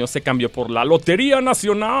 2 años se cambió por la Lotería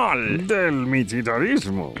Nacional del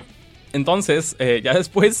militarismo. Entonces, ya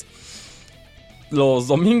después, los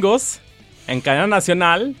domingos, en cadena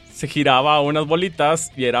nacional, se giraba unas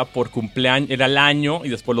bolitas y era por cumpleaños, era el año y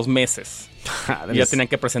después los meses. Y ya tenían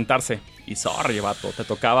que presentarse. Y sorry, vato, te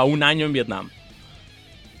tocaba 1 año en Vietnam.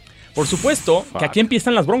 Por supuesto que aquí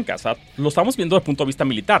empiezan las broncas. ¿Sabes? Lo estamos viendo desde el punto de vista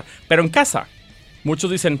militar. Pero en casa, muchos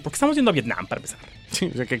dicen, ¿por qué estamos yendo a Vietnam para empezar? Sí,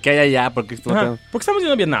 o sea, ¿qué hay allá? ¿Por qué estamos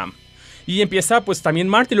yendo a Vietnam? Y empieza, pues, también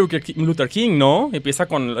Martin Luther King, ¿no? Empieza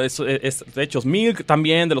con hechos Milk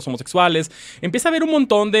también, de los homosexuales. Empieza a haber un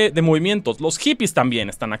montón de movimientos. Los hippies también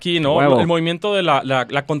están aquí, ¿no? El movimiento de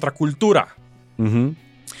la contracultura.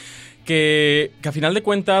 Que a final de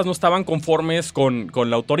cuentas no estaban conformes con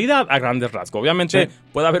la autoridad a grandes rasgos. Obviamente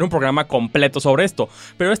puede haber un programa completo sobre esto.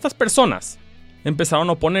 Pero estas personas empezaron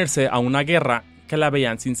a oponerse a una guerra que la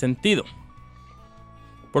veían sin sentido.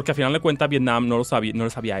 Porque a final de cuentas Vietnam no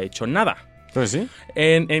les había hecho nada. Pues sí.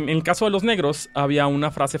 En el caso de los negros había una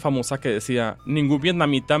frase famosa que decía, ningún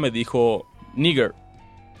vietnamita me dijo nigger.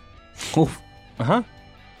 Ajá.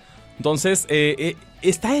 Entonces,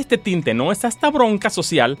 está este tinte, ¿no? Está esta bronca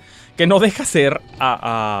social que no deja hacer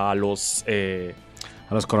a los...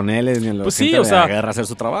 a los coroneles ni a los pues sí, o sea, de la guerra hacer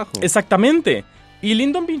su trabajo. Exactamente. Y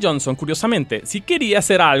Lyndon B. Johnson, curiosamente, sí quería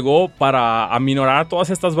hacer algo para aminorar todas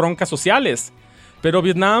estas broncas sociales. Pero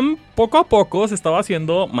Vietnam, poco a poco, se estaba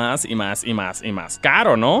haciendo más y más y más y más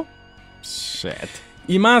caro, ¿no? Shit.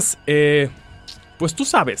 Y más, pues tú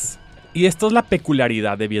sabes, y esto es la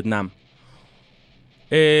peculiaridad de Vietnam.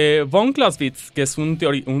 Von Clausewitz, que es un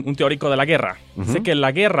teórico de la guerra, dice que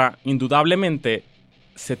la guerra indudablemente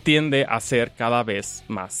se tiende a hacer cada vez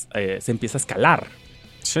más, se empieza a escalar.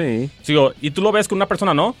 Sí. Digo, y tú lo ves con una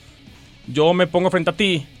persona, ¿no? Yo me pongo frente a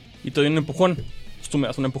ti y te doy un empujón. Pues tú me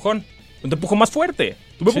das un empujón. Te empujo más fuerte.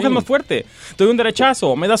 Tú me empujas más fuerte. Te doy un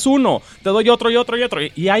derechazo, me das uno, te doy otro y otro y otro.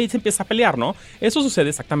 Y ahí se empieza a pelear, ¿no? Eso sucede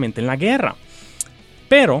exactamente en la guerra.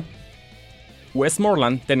 Pero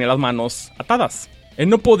Westmoreland tenía las manos atadas. Él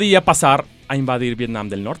no podía pasar a invadir Vietnam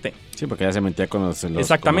del Norte. Sí, porque ya se metía con los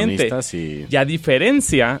exactamente. Comunistas y a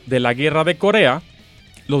diferencia de la guerra de Corea,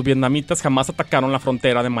 los vietnamitas jamás atacaron la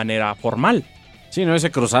frontera de manera formal. Sí, no,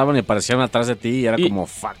 se cruzaban y aparecían atrás de ti y era como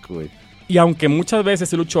fuck, güey. Y aunque muchas veces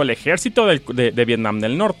se luchó el ejército de Vietnam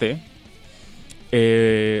del Norte,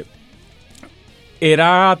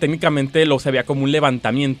 era técnicamente se veía como un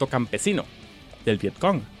levantamiento campesino del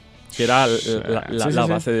Vietcong, que era la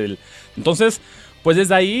base del... Entonces, pues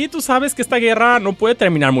desde ahí tú sabes que esta guerra no puede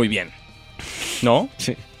terminar muy bien, ¿no?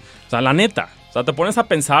 Sí. O sea, la neta. O sea, te pones a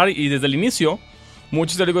pensar y desde el inicio,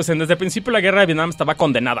 muchos teóricos dicen, desde el principio la guerra de Vietnam estaba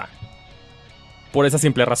condenada. Por esa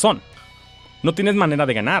simple razón. No tienes manera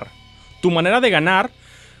de ganar. Tu manera de ganar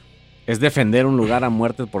es defender un lugar a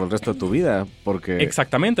muerte por el resto de tu vida, porque...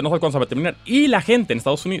 Exactamente, no sabes cuándo se va a terminar. Y la gente en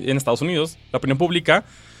Estados Unidos, la opinión pública,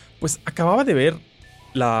 pues acababa de ver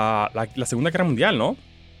la Segunda Guerra Mundial, ¿no?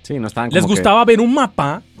 Sí, no estaban como les gustaba ver un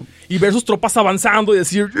mapa y ver sus tropas avanzando y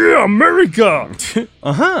decir, ¡Yeah, America!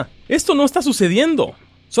 Ajá, esto no está sucediendo.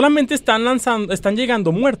 Solamente están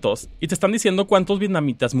llegando muertos y te están diciendo cuántos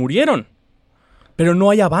vietnamitas murieron. Pero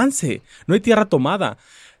no hay avance, no hay tierra tomada.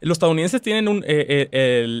 Los estadounidenses tienen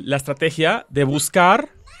la estrategia de buscar,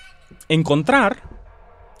 encontrar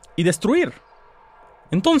y destruir.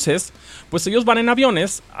 Entonces, pues ellos van en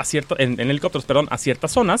aviones, en helicópteros, a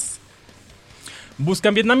ciertas zonas,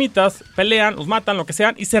 buscan vietnamitas, pelean, los matan, lo que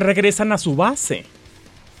sean, y se regresan a su base.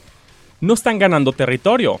 No están ganando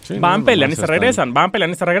territorio. Sí, van, pelean y se regresan, van,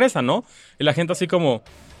 pelean y se regresan, ¿no? Y la gente así como,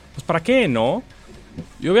 pues ¿para qué, no?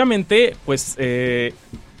 Y obviamente, pues...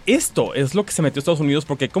 esto es lo que se metió a Estados Unidos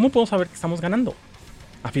porque ¿cómo podemos saber que estamos ganando?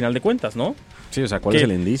 A final de cuentas, ¿no? Sí, o sea, ¿cuál es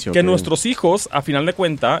el indicio? Que nuestros hijos, a final de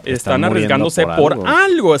cuentas, están arriesgándose por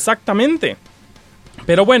algo, exactamente.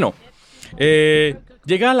 Pero bueno,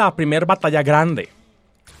 llega la primera batalla grande.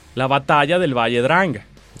 La batalla del Valle Drang.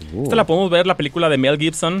 Esta la podemos ver, la película de Mel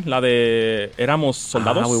Gibson, la de Éramos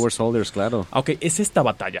Soldados. We Were Soldiers, claro. Ok, es esta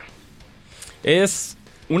batalla.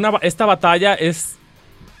 Esta batalla es...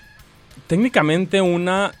 técnicamente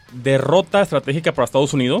una derrota estratégica para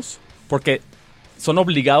Estados Unidos, porque son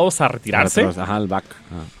obligados a retirarse. Ajá, el back.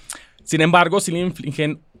 Sin embargo, sí le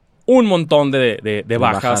infligen un montón de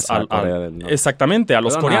bajas a Corea del Norte. Exactamente, a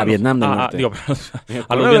los coreanos. A Vietnam del Norte.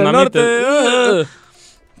 A los vietnamitas.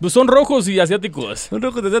 Pues son rojos y asiáticos. Son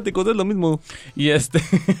rojos y asiáticos, es lo mismo. Y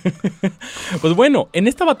pues bueno, en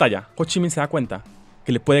esta batalla, Ho Chi Minh se da cuenta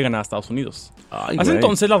que le puede ganar a Estados Unidos. Hace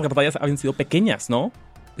entonces las batallas habían sido pequeñas, ¿no?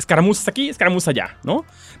 Escaramuzas aquí, escaramuzas allá, ¿no?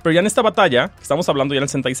 Pero ya en esta batalla, estamos hablando ya en el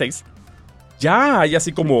 66, ya hay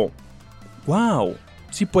así como, wow,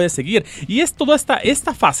 sí puede seguir. Y es toda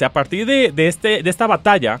esta fase, a partir de esta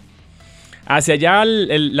batalla, hacia allá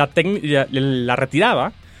la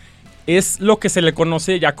retirada, es lo que se le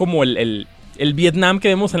conoce ya como el Vietnam que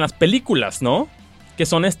vemos en las películas, ¿no? Que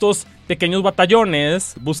son estos pequeños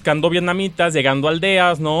batallones buscando vietnamitas, llegando a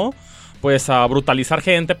aldeas, ¿no? Pues a brutalizar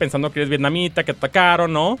gente pensando que eres vietnamita, que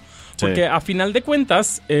atacaron, ¿no? Porque a final de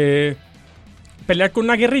cuentas, pelear con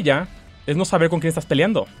una guerrilla es no saber con quién estás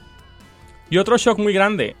peleando. Y otro shock muy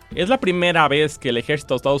grande, es la primera vez que el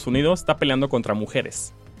ejército de Estados Unidos está peleando contra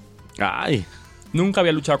mujeres. ¡Ay! Nunca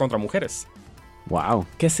había luchado contra mujeres. ¡Wow!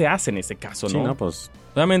 ¿Qué se hace en ese caso, no? Sí, no, pues...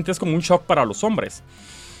 Obviamente es como un shock para los hombres.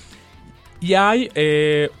 Y hay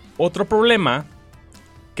otro problema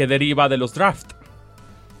que deriva de los drafts.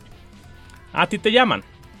 A ti te llaman.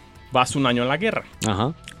 Vas un año a la guerra.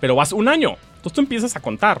 Ajá. Pero vas un año. Entonces tú empiezas a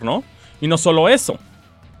contar, ¿no? Y no solo eso.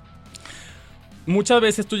 Muchas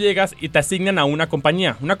veces tú llegas y te asignan a una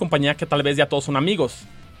compañía. Una compañía que tal vez ya todos son amigos.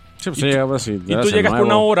 Sí, pues y tú llegas por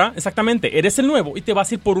una hora. Exactamente. Eres el nuevo y te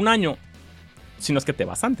vas a ir por un año. Si no es que te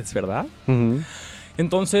vas antes, ¿verdad? Uh-huh.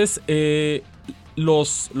 Entonces,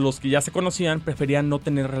 los que ya se conocían preferían no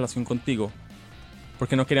tener relación contigo.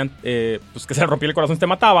 Porque no querían pues que se rompiera el corazón y te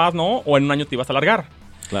matabas, ¿no? O en un año te ibas a largar.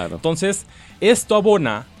 Claro. Entonces, esto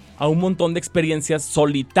abona a un montón de experiencias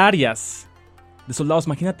solitarias de soldados.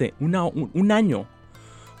 Imagínate, un año.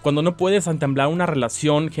 Cuando no puedes entablar una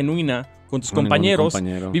relación genuina con tus compañeros.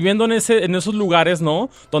 Viviendo en esos lugares, ¿no?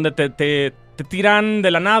 Donde te te tiran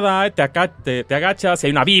de la nada, te agachas y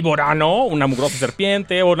hay una víbora, ¿no? Una mugrosa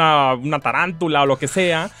serpiente o una tarántula o lo que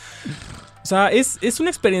sea. O sea, es una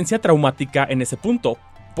experiencia traumática en ese punto.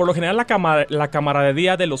 Por lo general, la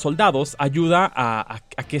camaradería de los soldados ayuda a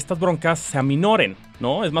que estas broncas se aminoren,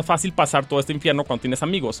 ¿no? Es más fácil pasar todo este infierno cuando tienes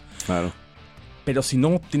amigos. Claro. Pero si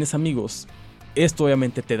no tienes amigos, esto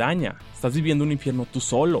obviamente te daña. Estás viviendo un infierno tú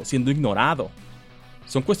solo, siendo ignorado.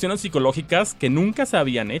 Son cuestiones psicológicas que nunca se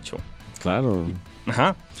habían hecho. Claro.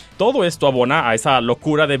 Ajá. Todo esto abona a esa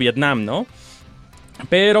locura de Vietnam, ¿no?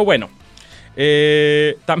 Pero bueno.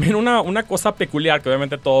 También una cosa peculiar que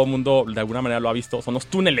obviamente todo el mundo de alguna manera lo ha visto son los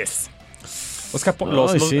túneles.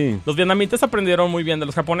 Los vietnamitas aprendieron muy bien de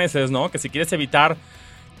los japoneses, ¿no? Que si quieres evitar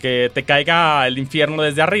que te caiga el infierno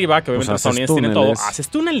desde arriba, que obviamente los estadounidenses tienen todo, haces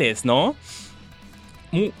túneles, ¿no?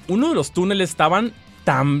 Uno de los túneles estaban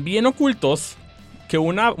tan bien ocultos que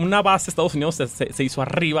una base de Estados Unidos se hizo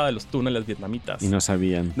arriba de los túneles vietnamitas. Y no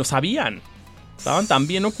sabían. No sabían. Estaban tan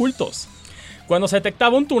bien ocultos. Cuando se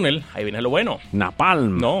detectaba un túnel, ahí viene lo bueno.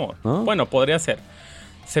 Napalm. No, bueno, podría ser.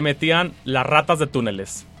 Se metían las ratas de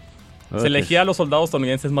túneles. Se elegía a los soldados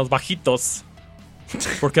estadounidenses más bajitos.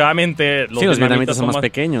 Porque obviamente los vietnamitas son más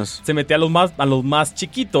pequeños. Se metía a los más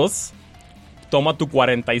chiquitos. Toma tu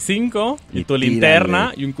 45 y tu tírale.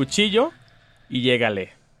 Linterna y un cuchillo y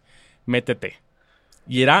llégale. Métete.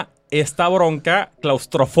 Y era esta bronca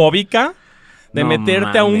claustrofóbica de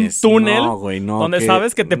meterte a un túnel donde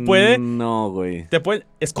sabes que te puede... Te puede...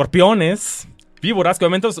 Escorpiones, víboras, que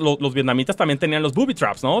obviamente los vietnamitas también tenían los booby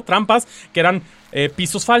traps, ¿no? Trampas que eran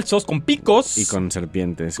pisos falsos con picos. Y con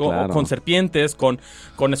serpientes, claro. Con serpientes, con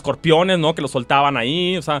escorpiones, ¿no? Que los soltaban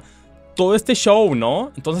ahí, o sea, todo este show,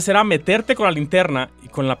 ¿no? Entonces era meterte con la linterna y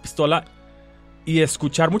con la pistola y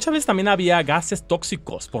escuchar. Muchas veces también había gases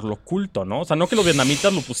tóxicos por lo oculto, ¿no? O sea, no que los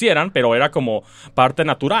vietnamitas lo pusieran, pero era como parte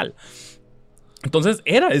natural. Entonces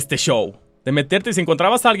era este show de meterte y si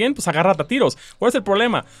encontrabas a alguien, pues agárrate a tiros. ¿Cuál es el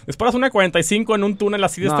problema? Disparas una 45 en un túnel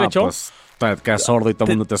así de estrecho. Pues te quedas sordo y todo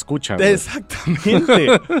el mundo te escucha. Güey.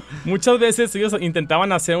 Exactamente. Muchas veces ellos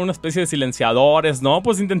intentaban hacer una especie de silenciadores, ¿no?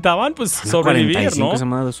 Pues intentaban sobrevivir, 45,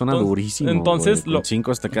 ¿no? Esa suena durísimo. Entonces, con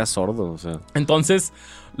 5 te quedas sordo, o sea. Entonces,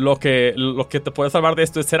 lo que te puede salvar de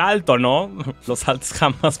esto es ser alto, ¿no? Los altos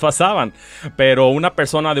jamás pasaban. Pero una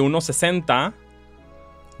persona de 1.60...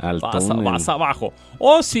 Vas abajo.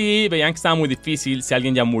 O si veían que estaba muy difícil, si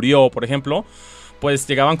alguien ya murió, por ejemplo, pues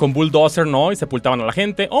llegaban con bulldozer, ¿no? Y sepultaban a la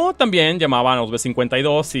gente. O también llamaban a los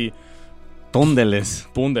B-52 y... Túndeles.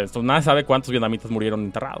 Entonces nadie sabe cuántos vietnamitas murieron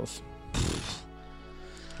enterrados.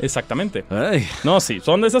 Exactamente. Ay. No, sí,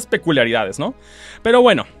 son de esas peculiaridades, ¿no? Pero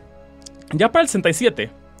bueno, ya para el 67,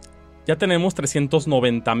 ya tenemos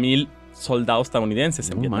 390,000 soldados estadounidenses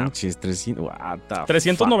en Vietnam. Manches,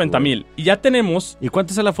 390,000. Y ya tenemos... ¿Y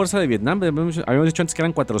cuánto es la fuerza de Vietnam? Habíamos dicho antes que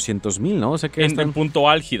eran 400,000, ¿no? O sea que en punto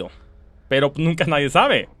álgido. Pero nunca nadie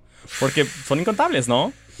sabe. Porque son incontables,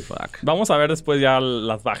 ¿no? Fuck. Vamos a ver después ya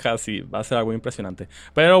las bajas y va a ser algo impresionante.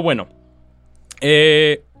 Pero bueno.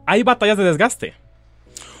 Hay batallas de desgaste.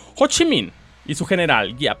 Ho Chi Minh y su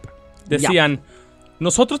general, Giap, decían...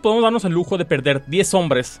 Nosotros podemos darnos el lujo de perder 10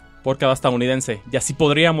 hombres por cada estadounidense y así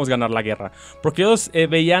podríamos ganar la guerra. Porque ellos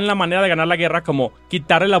veían la manera de ganar la guerra como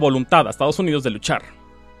quitarle la voluntad a Estados Unidos de luchar.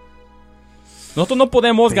 Nosotros no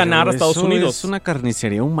podemos ganar a Estados Unidos. Es una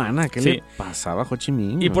carnicería humana. ¿Qué le pasaba a Ho Chi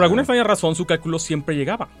Minh? Y por alguna extraña razón su cálculo siempre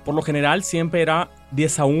llegaba. Por lo general siempre era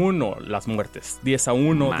 10-1 las muertes.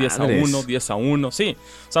 10-1, 10-1, 10-1. Sí.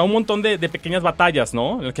 O sea, un montón de pequeñas batallas,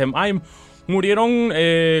 ¿no? En el que murieron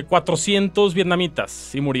 400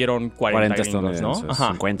 vietnamitas y murieron 40 gringos, ¿no?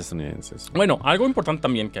 Ajá. 50 estadounidenses. Bueno, algo importante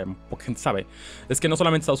también que poca gente sabe es que no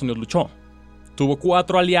solamente Estados Unidos luchó. Tuvo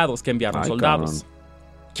 4 aliados que enviaron soldados.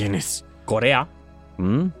 Cabrón. ¿Quiénes? Corea.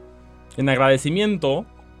 En agradecimiento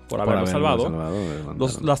por haberlo salvado.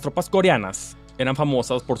 Las tropas coreanas eran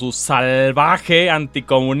famosas por su salvaje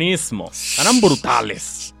anticomunismo. Eran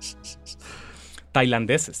brutales.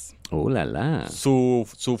 Tailandeses. La la. Su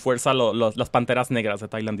fuerza, las panteras negras de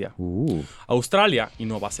Tailandia. Australia y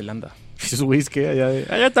Nueva Zelanda. Esos güeyes que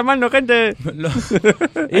allá está mal, ¿no, gente?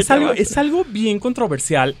 Es algo bien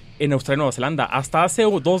controversial en Australia y Nueva Zelanda. Hasta hace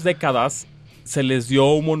 2 décadas se les dio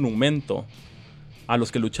un monumento a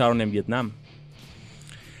los que lucharon en Vietnam.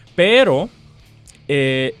 Pero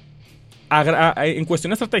en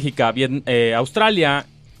cuestión estratégica, Australia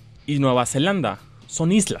y Nueva Zelanda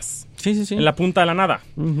son islas. Sí. En la punta de la nada.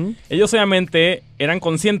 Ellos obviamente eran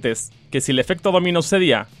conscientes que si el efecto dominó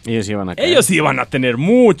sucedía, ellos iban a tener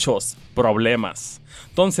muchos problemas.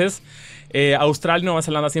 Entonces, Australia y Nueva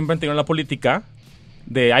Zelanda siempre han tenido la política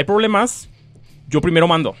de hay problemas, yo primero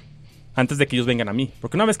mando. antes de que ellos vengan a mí.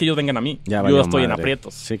 Porque una vez que ellos vengan a mí, Ya yo valió estoy en madre.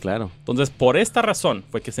 aprietos. Sí, claro. Entonces, por esta razón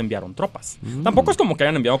fue que se enviaron tropas. Tampoco es como que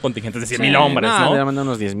hayan enviado contingentes de 100,000 hombres, Le ¿no? habían mandado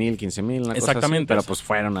unos 10,000, 15,000, una cosa así, Exactamente. pero pues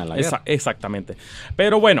fueron a la guerra. Exactamente.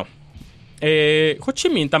 Pero bueno, Ho Chi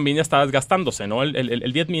Minh también ya está desgastándose, ¿no?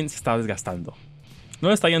 El Viet Minh se está desgastando. No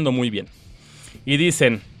le está yendo muy bien. Y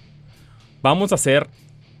dicen, vamos a hacer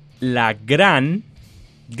la gran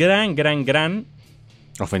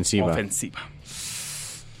Ofensiva.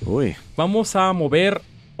 Uy. Vamos a mover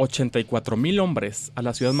 84,000 hombres a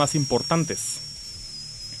las ciudades más importantes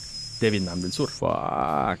de Vietnam del Sur.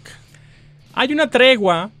 Fuck. Hay una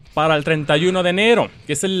tregua para el 31 de enero,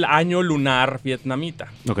 que es el año lunar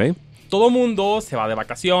vietnamita. Ok. Todo mundo se va de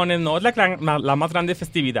vacaciones, ¿no? Es la más grande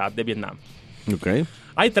festividad de Vietnam. Ok.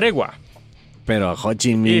 Hay tregua. Pero a Ho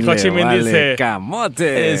Chi Minh Y Ho Chi Minh le vale dice,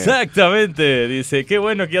 camote. Exactamente. Dice, qué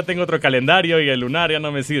bueno que ya tengo otro calendario y el lunar ya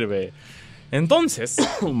no me sirve. Entonces,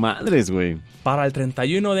 Madres, güey. para el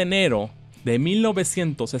 31 de enero de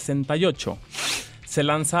 1968, se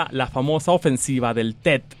lanza la famosa ofensiva del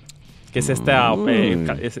Tet, que es esta Ajá,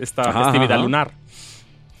 festividad ajá. lunar.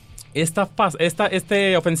 Esta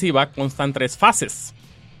ofensiva consta en 3 fases.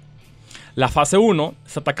 La fase 1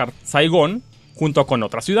 es atacar Saigón junto con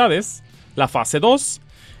otras ciudades. La fase 2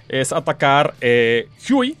 es atacar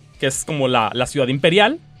Hue, que es como la ciudad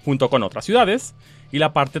imperial, junto con otras ciudades. Y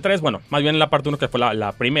la parte 3, bueno, más bien la parte 1 que fue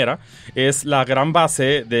la primera, es la gran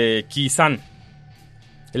base de Khe Sanh.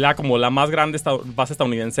 Como la más grande base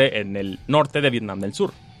estadounidense en el norte de Vietnam del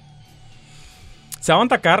Sur. Se van a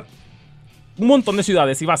atacar un montón de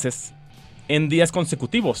ciudades y bases en días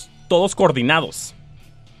consecutivos, todos coordinados,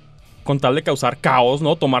 con tal de causar caos,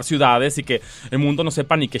 ¿no? Tomar ciudades y que el mundo no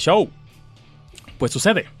sepa ni qué show. Pues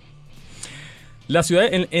sucede.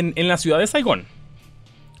 En la ciudad de Saigón,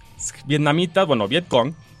 vietnamitas, bueno,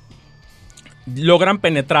 Vietcong, logran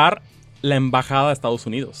penetrar la embajada de Estados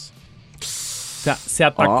Unidos. O sea, se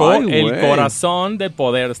atacó el corazón del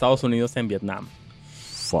poder de Estados Unidos en Vietnam.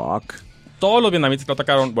 Fuck. Todos los vietnamitas que lo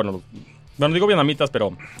atacaron, bueno, digo vietnamitas,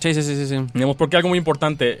 pero Sí. digamos, porque algo muy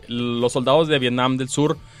importante, los soldados de Vietnam del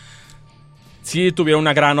Sur sí tuvieron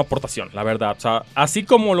una gran aportación, la verdad. O sea, así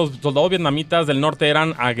como los soldados vietnamitas del norte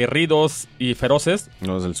eran aguerridos y feroces,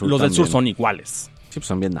 Los del sur los del sur también. son iguales. Sí, pues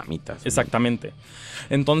son vietnamitas. Exactamente.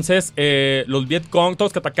 Entonces, los Vietcong,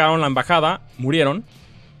 todos que atacaron la embajada, murieron.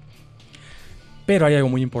 Pero hay algo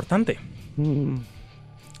muy importante.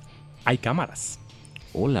 Hay cámaras.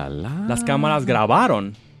 ¡Oh, la! Las cámaras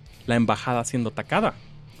grabaron la embajada siendo atacada.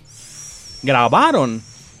 Grabaron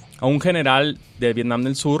a un general de Vietnam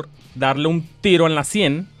del Sur darle un tiro en la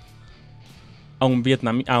sien a un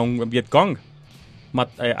Vietcong,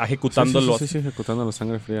 ejecutándolos. Sí, ejecutando la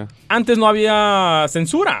sangre fría. Antes no había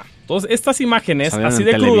censura. Entonces, estas imágenes, Salieron así en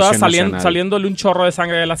de crudas, televisión nacional. saliéndole un chorro de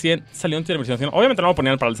sangre de la sien, salieron en televisión nacional. Obviamente no lo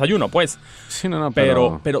ponían para el desayuno, pues. Sí, no,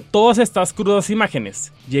 Pero todas estas crudas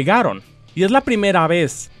imágenes llegaron. Y es la primera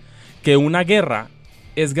vez que una guerra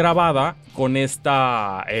es grabada con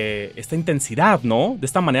esta intensidad, ¿no? De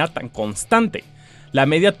esta manera tan constante. La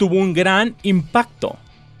media tuvo un gran impacto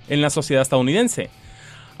en la sociedad estadounidense.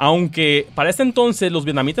 Aunque para ese entonces los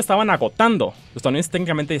vietnamitas estaban agotando. Los estadounidenses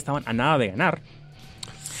técnicamente estaban a nada de ganar.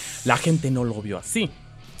 La gente no lo vio así.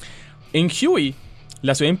 En Hue,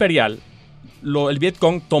 la ciudad imperial, el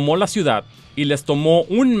Vietcong tomó la ciudad y les tomó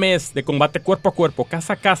un mes de combate cuerpo a cuerpo,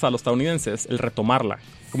 casa a casa a los estadounidenses, el retomarla.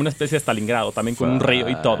 Como una especie de Stalingrado, también con un río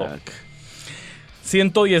y todo.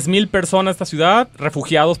 110,000 personas de esta ciudad,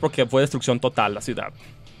 refugiados porque fue destrucción total la ciudad.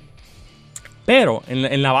 Pero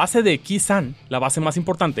en la base de Khe Sanh, la base más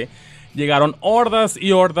importante, llegaron hordas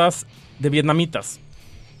y hordas de vietnamitas.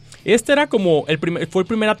 Este era como fue el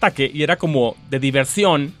primer ataque y era como de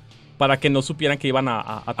diversión para que no supieran que iban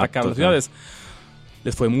a atacar las ciudades.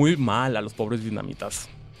 Les fue muy mal a los pobres vietnamitas.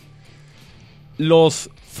 Los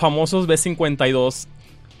famosos B-52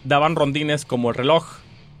 daban rondines como el reloj.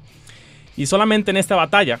 Y solamente en esta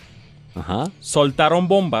batalla soltaron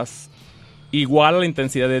bombas igual a la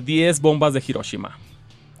intensidad de 10 bombas de Hiroshima.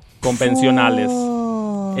 Convencionales.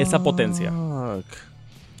 Esa potencia.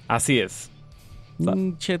 Así es.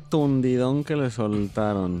 Pinche tundidón que le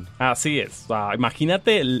soltaron. Así es. O sea,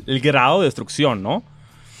 imagínate el grado de destrucción, ¿no?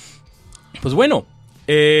 Pues bueno,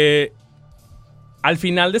 al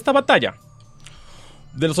final de esta batalla,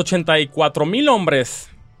 de los 84,000 hombres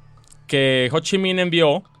que Ho Chi Minh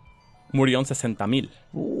envió, murieron 60,000.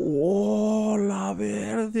 ¡Oh, la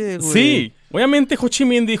verde, güey! Sí, obviamente Ho Chi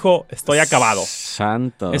Minh dijo, estoy acabado.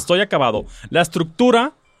 Santo. Estoy acabado. La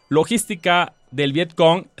estructura logística del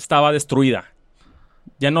Vietcong estaba destruida.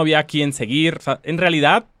 Ya no había a quién seguir. O sea, en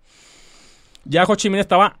realidad, ya Ho Chi Minh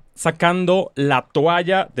estaba sacando la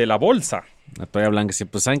toalla de la bolsa. La toalla blanca, sí,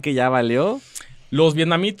 pues saben que ya valió. Los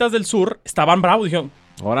vietnamitas del sur estaban bravos, dijeron,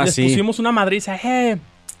 Ahora les sí. pusimos una madriza,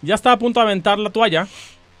 ya estaba a punto de aventar la toalla,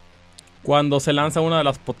 cuando se lanza una de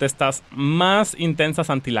las protestas más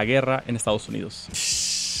intensas anti la guerra en Estados Unidos.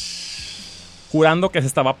 Jurando que se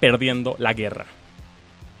estaba perdiendo la guerra.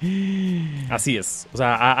 Así es. O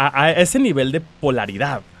sea, a ese nivel de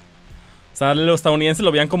polaridad. O sea, los estadounidenses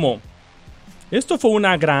lo veían como... Esto fue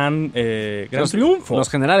una gran triunfo. Los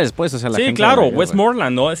generales, pues, o sea, la sí, gente claro, de la guerra.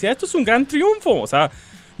 Westmoreland, ¿no? Decía, esto es un gran triunfo. O sea,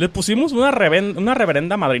 le pusimos una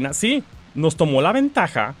reverenda madrina. Sí, nos tomó la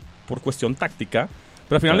ventaja por cuestión táctica,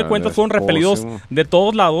 pero al final de cuentas fueron repelidos de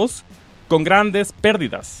todos lados con grandes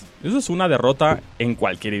pérdidas. Eso es una derrota en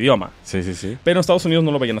cualquier idioma. Sí, sí, sí. Pero en Estados Unidos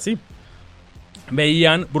no lo veían así.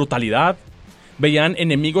 Veían brutalidad, veían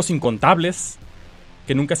enemigos incontables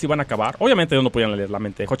que nunca se iban a acabar. Obviamente ellos no podían leer la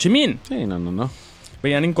mente de Ho Chi Minh. Sí, no.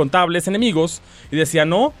 Veían incontables enemigos y decían,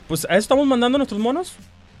 no, pues a eso estamos mandando a nuestros monos.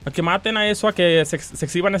 A que maten a eso, a que se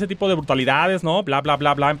exhiban ese tipo de brutalidades, ¿no? Bla, bla,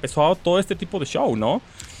 bla, bla. Empezó todo este tipo de show, ¿no?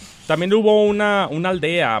 También hubo una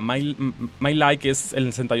aldea, My Lai, que es en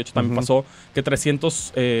el 68 también pasó, que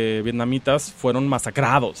 300 vietnamitas fueron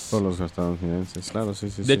masacrados. Por los estadounidenses, claro, sí.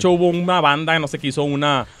 De hecho, hubo una banda, no sé, que hizo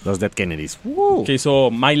una... Los Dead Kennedys. Que hizo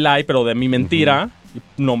My Lai, pero de Mi Mentira,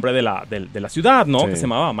 nombre de la ciudad, ¿no? Sí. Que se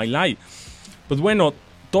llamaba My Lai. Pues bueno,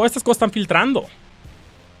 todas estas cosas están filtrando.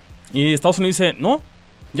 Y Estados Unidos dice, no,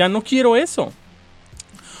 ya no quiero eso.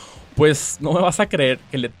 Pues no me vas a creer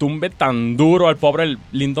que le tumbe tan duro al pobre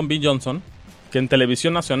Lyndon B. Johnson que en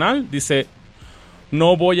televisión nacional dice,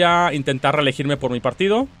 no voy a intentar reelegirme por mi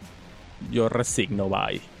partido, yo resigno,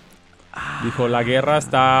 bye. Dijo, la guerra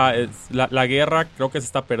está, la guerra creo que se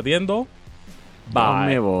está perdiendo, bye. No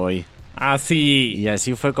me voy. Así. Y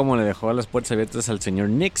así fue como le dejó las puertas abiertas al señor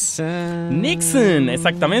Nixon. Nixon,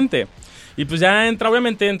 exactamente. Y pues ya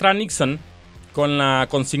obviamente entra Nixon con la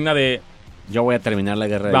consigna de yo voy a terminar la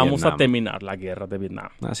guerra de Vietnam. Vamos a terminar la guerra de Vietnam.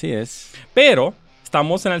 Así es. Pero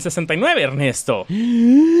estamos en el 69, Ernesto.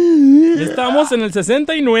 Estamos en el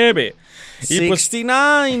 69. Y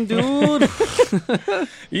 69, dude.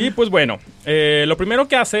 Y pues bueno, lo primero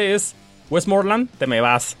que hace es, Westmoreland, te me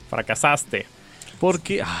vas, fracasaste.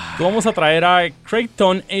 Porque Vamos a traer a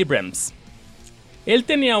Creighton Abrams. Él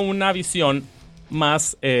tenía una visión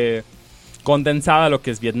más condensada de lo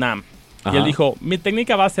que es Vietnam. Ajá. Y él dijo, mi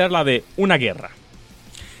técnica va a ser la de una guerra.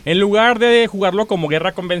 En lugar de jugarlo como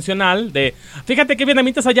guerra convencional, de fíjate que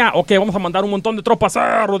vietnamitas allá, ok, vamos a mandar un montón de tropas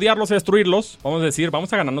a rodearlos y destruirlos. Vamos a decir,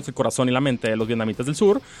 vamos a ganarnos el corazón y la mente de los vietnamitas del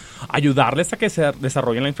sur, ayudarles a que se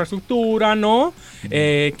desarrollen la infraestructura, ¿no?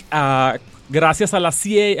 Gracias a la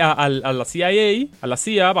CIA, a la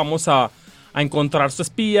CIA, vamos a encontrar sus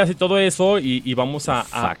espías y todo eso y vamos a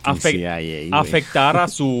afectar a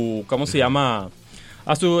su, ¿cómo se llama?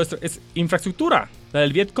 A su infraestructura, la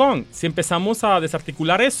del Vietcong. Si empezamos a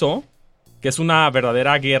desarticular eso, que es una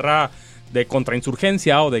verdadera guerra de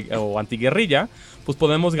contrainsurgencia o antiguerrilla, pues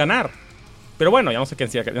podemos ganar. Pero bueno, ya no se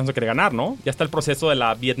quiere ganar, ¿no? Ya está el proceso de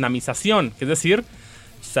la vietnamización, que es decir,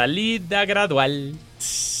 salida gradual.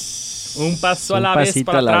 Un paso a la vez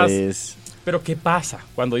para atrás. Pero ¿qué pasa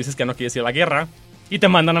cuando dices que no quieres ir a la guerra y te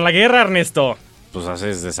mandan a la guerra, Ernesto? Pues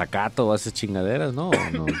haces desacato o haces chingaderas, ¿no?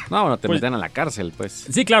 No, te meten a la cárcel, pues.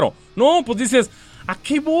 Sí, claro. No, pues dices, ¿a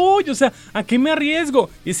qué voy? O sea, ¿a qué me arriesgo?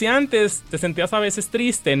 Y si antes te sentías a veces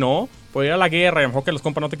triste, ¿no? Por ir a la guerra y a lo mejor que los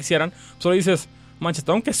compas no te quisieran, solo dices, manches,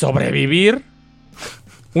 tengo que sobrevivir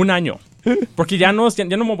un año. Porque ya no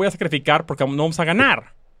me voy a sacrificar porque no vamos a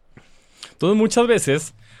ganar. Entonces, muchas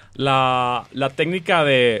veces, la técnica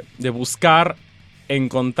de buscar,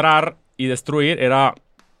 encontrar y destruir era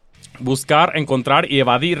buscar, encontrar y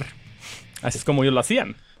evadir. Así es como ellos lo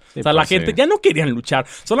hacían. Sí, o sea, la gente ya no querían luchar.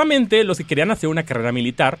 Solamente los que querían hacer una carrera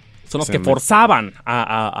militar son los que forzaban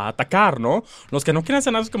a atacar, ¿no? Los que no quieren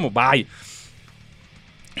hacer nada es como, bye.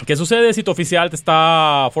 ¿Qué sucede si tu oficial te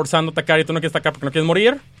está forzando a atacar y tú no quieres atacar porque no quieres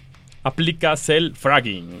morir? Aplicas el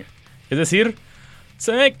fragging. Es decir,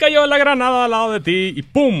 se me cayó la granada al lado de ti y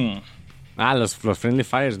 ¡pum! Los friendly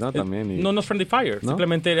fires, ¿no? También. No es friendly fire. ¿No?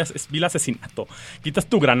 Simplemente es vil asesinato. Quitas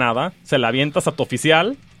tu granada, se la avientas a tu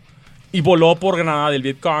oficial y voló por granada del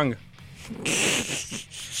Vietcong.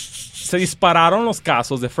 Se dispararon los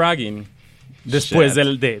casos de fragging después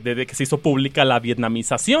de que se hizo pública la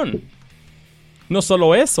vietnamización. No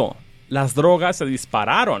solo eso, las drogas se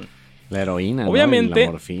dispararon. La heroína, obviamente, ¿no? Y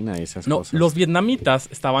la morfina y esas cosas. Los vietnamitas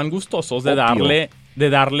estaban gustosos de darle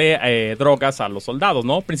drogas a los soldados,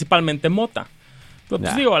 ¿no? Principalmente mota. Pero,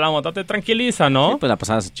 pues digo, la mota te tranquiliza, ¿no? Sí, pues la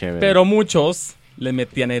pasada es chévere. Pero muchos le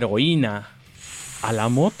metían heroína. a la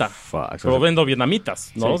mota. Fuck. Pero vendo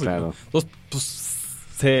vietnamitas, ¿no? Sí, claro. Entonces, pues,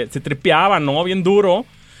 se tripeaban, ¿no? Bien duro.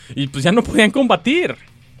 Y pues ya no podían combatir.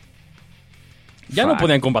 No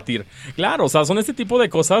podían combatir. Claro, o sea, son este tipo de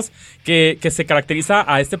cosas que se caracteriza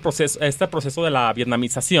a este proceso de la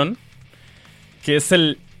vietnamización, que es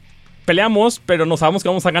el peleamos, pero no sabemos que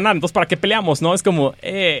vamos a ganar. Entonces, ¿para qué peleamos? ¿No? Es como,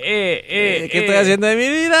 ¿qué estoy haciendo de mi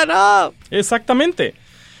vida? ¡No! Exactamente.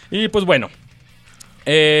 Y pues bueno,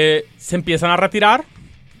 se empiezan a retirar.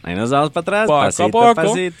 Ahí nos vamos para atrás, Poco pasito a poco. a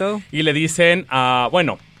pasito. Y le dicen a,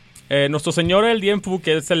 nuestro señor el Dien Phu,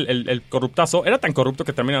 que es el corruptazo, era tan corrupto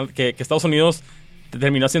que Estados Unidos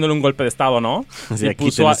terminó haciéndole un golpe de estado, ¿no? Así, y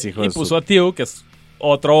puso a Thieu, que es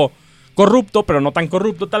otro corrupto, pero no tan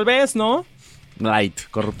corrupto tal vez, ¿no?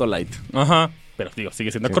 Corrupto light. Ajá, pero digo, sigue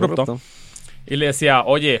siendo corrupto. Y le decía,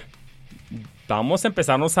 oye, vamos a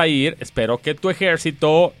empezarnos a ir, espero que tu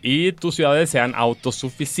ejército y tus ciudades sean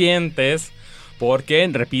autosuficientes, porque,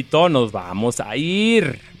 repito, nos vamos a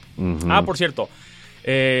ir. Uh-huh. Por cierto,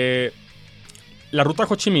 la ruta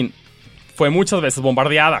Ho Chi Minh fue muchas veces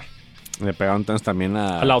bombardeada. Le pegaron entonces también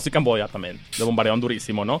a Laos y Camboya también. Le bombardearon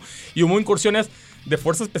durísimo, ¿no? Y hubo incursiones de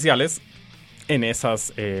fuerzas especiales en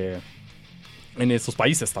esos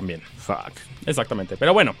países también. Fuck. Exactamente.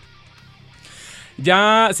 Pero bueno,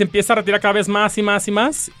 ya se empieza a retirar cada vez más y más y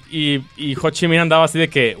más. Y Ho Chi Minh andaba así de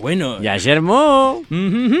que, bueno. ¡Ya yermó!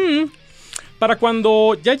 Para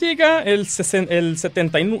cuando ya llega el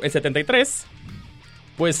 73,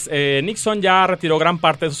 pues Nixon ya retiró gran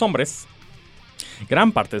parte de sus hombres.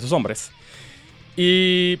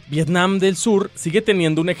 Y Vietnam del Sur sigue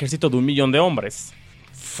teniendo un ejército de 1 millón de hombres.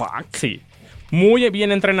 Fuck. Sí. Muy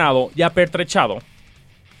bien entrenado y apertrechado.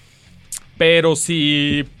 Pero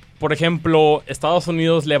si, por ejemplo, Estados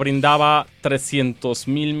Unidos le brindaba 300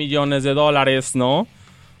 mil millones de dólares, ¿no?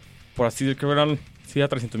 Por así decirlo, eran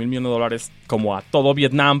 300 mil millones de dólares como a todo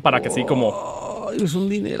Vietnam para que así como... Es un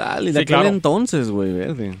dineral. Y de Sí, aquel claro. entonces, güey,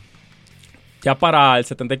 verde. Ya para el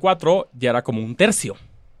 74 ya era como 1/3.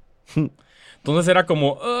 Entonces era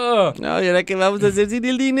como... No, ¿y ahora qué vamos a hacer sin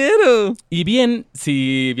el dinero? Y bien,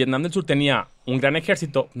 si Vietnam del Sur tenía un gran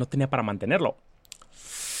ejército, no tenía para mantenerlo.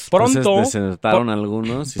 Pronto... Entonces desertaron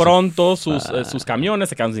algunos. Pronto sus camiones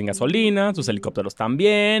se quedaron sin gasolina, sus helicópteros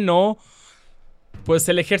también, ¿no? Pues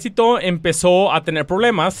el ejército empezó a tener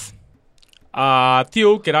problemas. A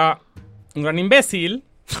Thieu, que era un gran imbécil,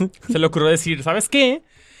 se le ocurrió decir, ¿sabes qué?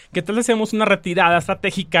 ¿Qué tal hacemos una retirada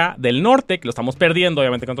estratégica del norte, que lo estamos perdiendo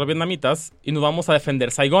obviamente contra los vietnamitas, y nos vamos a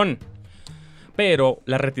defender Saigón? Pero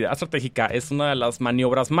la retirada estratégica es una de las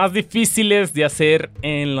maniobras más difíciles de hacer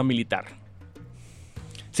en lo militar.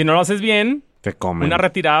 Si no lo haces bien, te comen. Una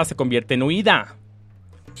retirada se convierte en huida.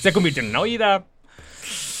 Se convirtió en una huida.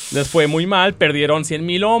 Les fue muy mal, perdieron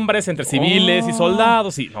 100,000 hombres entre civiles y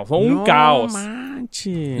soldados. Y fue un caos.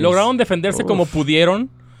 Manches. Lograron defenderse como pudieron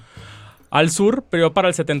al sur, pero para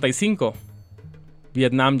el 75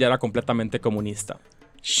 Vietnam ya era completamente comunista.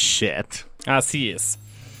 Shit. Así es.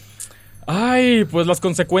 Ay, pues las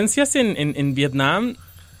consecuencias en Vietnam,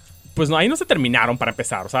 pues no, ahí no se terminaron para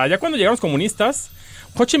empezar. O sea, ya cuando llegaron los comunistas,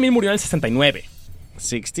 Ho Chi Minh murió en el 69.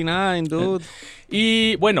 69, dude.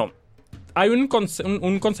 Y bueno, hay un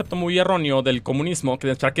concepto muy erróneo del comunismo que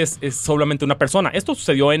demuestra que es solamente una persona. Esto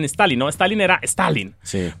sucedió en Stalin, ¿no? Stalin era Stalin.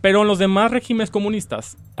 Sí. Pero en los demás regímenes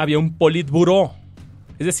comunistas había un politburó.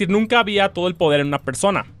 Es decir, nunca había todo el poder en una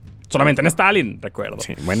persona. Solamente en Stalin, recuerdo.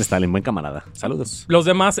 Sí, buen Stalin, buen camarada. Saludos. Los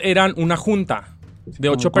demás eran una junta de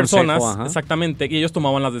 8 personas, consejo, ajá. exactamente, y ellos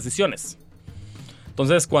tomaban las decisiones.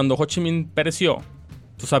 Entonces, cuando Ho Chi Minh pereció,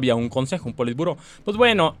 pues había un consejo, un politburó. Pues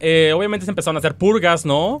bueno, obviamente se empezaron a hacer purgas,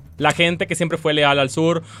 ¿no? La gente que siempre fue leal al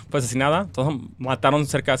sur fue asesinada. Entonces mataron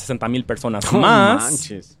cerca de 60,000 personas más.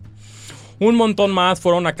 Manches. Un montón más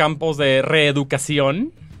fueron a campos de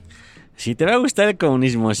reeducación. Si te va a gustar el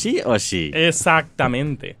comunismo, ¿sí o sí?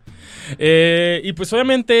 Exactamente. Y pues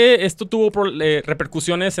obviamente esto tuvo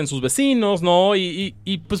repercusiones en sus vecinos, ¿no?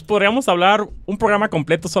 Y pues podríamos hablar un programa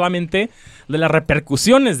completo solamente de las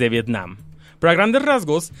repercusiones de Vietnam. Pero a grandes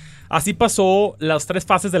rasgos, así pasó las 3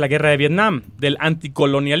 fases de la guerra de Vietnam. Del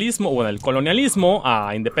anticolonialismo, del colonialismo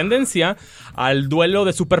a independencia, al duelo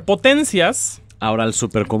de superpotencias. Ahora el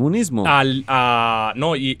supercomunismo.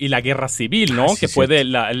 Y la guerra civil, ¿no? Sí, que fue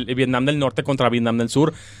el Vietnam del Norte contra Vietnam del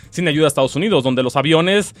Sur sin ayuda de Estados Unidos, donde los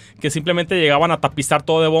aviones que simplemente llegaban a tapizar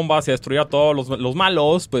todo de bombas y a destruir a todos los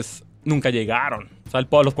malos, pues nunca llegaron. O sea,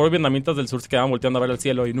 los pobres vietnamitas del sur se quedaban volteando a ver el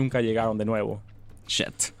cielo y nunca llegaron de nuevo.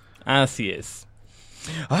 Shit. Así es.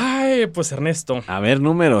 Ay, pues Ernesto. A ver,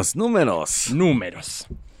 números.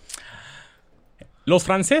 Los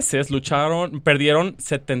franceses perdieron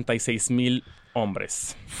 76,000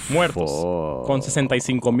 hombres muertos, Oh. con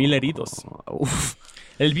 65,000 heridos. Uf.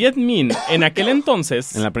 El Viet Minh, en aquel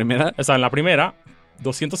entonces, ¿En la primera? o sea, en la primera,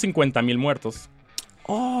 250,000 muertos,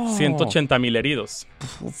 180,000 heridos.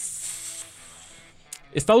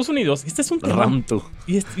 Estados Unidos, este es un tema, Ramtu.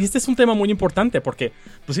 y este es un tema muy importante porque,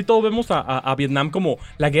 pues sí, todos vemos a Vietnam como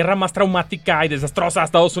la guerra más traumática y desastrosa a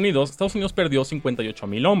Estados Unidos. Estados Unidos perdió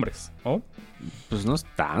 58,000 hombres, ¿no? Pues no es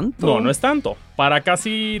tanto. No, no es tanto. Para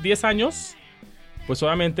casi 10 años, pues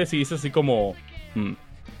obviamente sí es así como...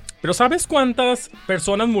 Pero ¿sabes cuántas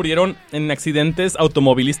personas murieron en accidentes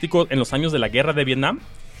automovilísticos en los años de la guerra de Vietnam?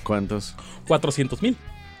 ¿Cuántos? 400,000.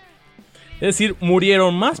 Es decir,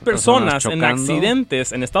 murieron más personas en chocando.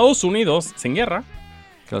 accidentes en Estados Unidos, sin guerra,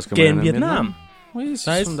 Los que en mueren Vietnam. Oye, eso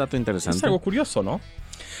 ¿Sabes? es un dato interesante. Es algo curioso, ¿no?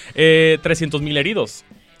 300,000 heridos,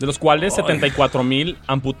 de los cuales 74,000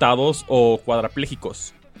 amputados o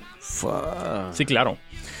cuadraplégicos. Fuck. Sí, claro.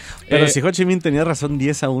 Pero si Ho Chi Minh tenía razón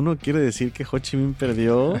 10-1, quiere decir que Ho Chi Minh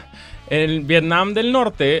perdió. En Vietnam del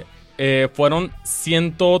Norte fueron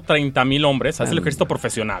 130,000 hombres, es el ejército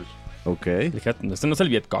profesional. Ok. Fíjate, este no es el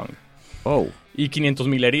Vietcong. Oh. Y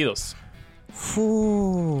 500,000 heridos.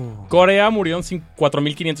 Corea murieron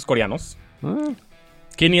 4,500 coreanos,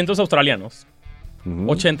 500 australianos,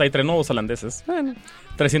 83 neozelandeses, Bueno.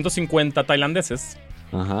 350 tailandeses.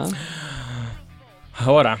 Ajá.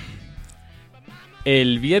 Ahora,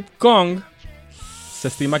 el Vietcong se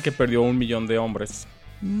estima que perdió 1,000,000 de hombres,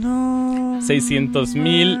 No.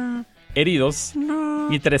 600,000 heridos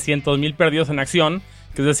y 300,000 perdidos en acción,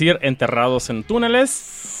 que es decir, enterrados en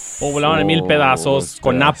túneles o volaban en 1,000 pedazos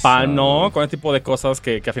con napalm, ¿no? Con ese tipo de cosas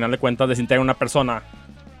que a final de cuentas desintegran a una persona.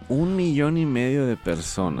 1,5 millones de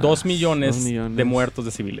personas. 2 millones de muertos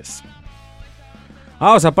de civiles.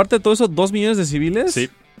 Ah, o sea, aparte de todo eso, 2 millones de civiles. Sí.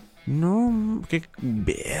 No, qué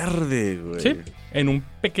verde, güey. Sí, en un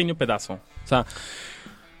pequeño pedazo. O sea,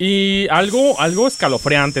 y algo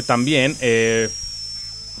escalofriante también,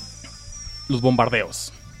 los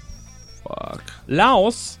bombardeos. Fuck.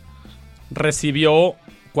 Laos recibió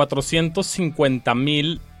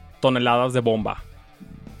 450,000 toneladas de bomba.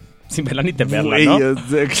 Sin verla ni temerla, Güey, ¿no? o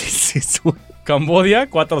sea, ¿qué es eso? Camboya,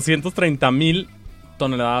 430,000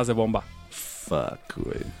 toneladas de bomba. Fuck,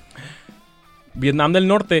 güey. Vietnam del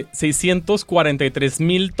Norte,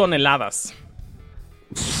 643,000 toneladas.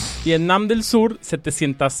 Vietnam del Sur,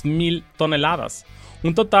 700,000 toneladas.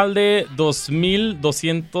 Un total de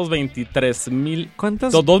 2,223,000.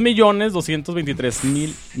 ¿Cuántas?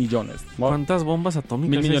 2,223,000 millones. ¿Cuántas bombas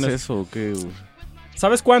atómicas 1,000 millones. es eso? ¿O qué, güey?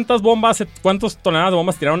 ¿Sabes cuántas toneladas de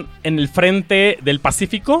bombas tiraron en el frente del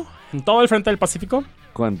Pacífico? En todo el frente del Pacífico,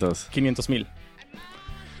 ¿Cuántos? 500,000.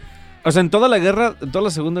 O sea, en toda la guerra, en toda la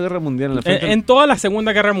Segunda Guerra Mundial, en la frente... En toda la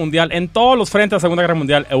Segunda Guerra Mundial, en todos los frentes de la Segunda Guerra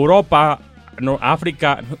Mundial, Europa,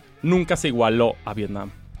 África, nunca se igualó a Vietnam.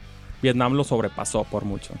 Vietnam lo sobrepasó por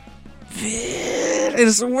mucho.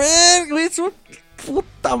 Es güey, es una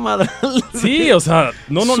puta madre. Sí, o sea,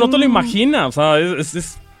 no te lo imaginas. O sea,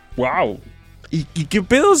 es wow. ¿Y qué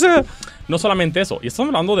pedo? O sea, No solamente eso, y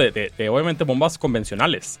estamos hablando de obviamente bombas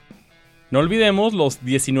convencionales. No olvidemos los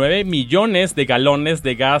 19 millones de galones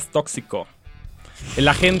de gas tóxico. El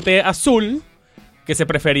agente azul, que se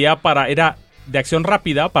prefería era de acción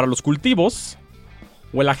rápida para los cultivos,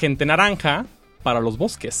 o el agente naranja para los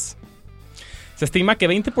bosques. Se estima que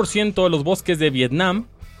 20% de los bosques de Vietnam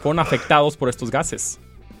fueron afectados por estos gases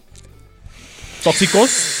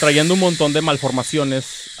tóxicos, trayendo un montón de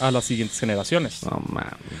malformaciones a las siguientes generaciones. no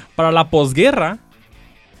mames. Para la posguerra,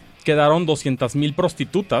 quedaron 200,000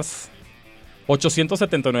 prostitutas,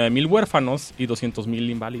 879,000 huérfanos y 200,000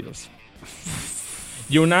 inválidos.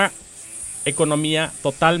 Y una economía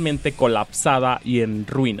totalmente colapsada y en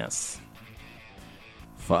ruinas.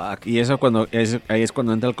 Fuck. Y eso ahí es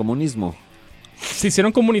cuando entra el comunismo. Se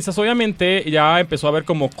hicieron comunistas, obviamente, ya empezó a haber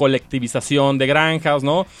como colectivización de granjas,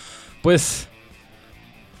 ¿no? Pues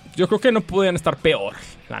yo creo que no podían estar peor,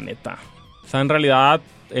 la neta. O sea, en realidad,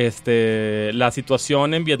 la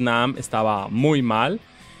situación en Vietnam estaba muy mal.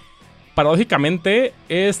 Paradójicamente,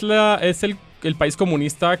 es el país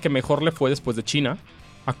comunista que mejor le fue después de China,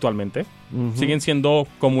 actualmente. Siguen siendo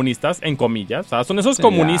comunistas, en comillas. O sea, son esos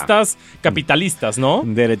comunistas capitalistas, ¿no?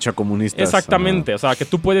 Derecho comunista. Exactamente. O sea, que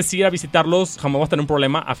tú puedes ir a visitarlos, jamás vas a tener un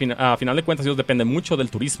problema. A final de cuentas, ellos dependen mucho del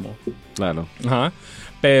turismo. Claro. Ajá.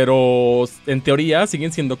 Pero, en teoría,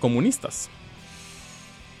 siguen siendo comunistas.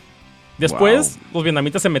 Después, los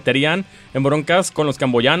vietnamitas se meterían en broncas con los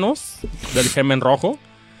camboyanos del Khmer Rojo,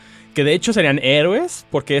 que de hecho serían héroes,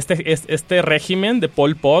 porque este régimen de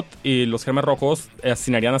Pol Pot y los Khmer Rojos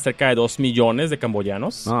asesinarían a cerca de 2 millones de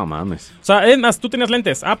camboyanos. No mames. O sea, es más, tú tenías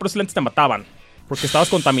lentes. Ah, pero esos lentes te mataban. porque estabas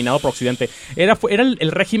contaminado por Occidente. Era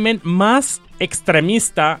el régimen más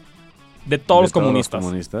extremista de todos los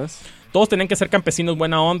comunistas. Todos tenían que ser campesinos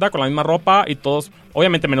buena onda, con la misma ropa y todos,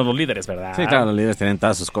 obviamente menos los líderes, ¿verdad? Sí, claro, los líderes tenían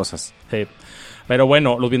todas sus cosas. Sí. Pero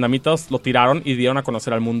bueno, los vietnamitas lo tiraron y dieron a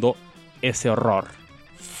conocer al mundo ese horror.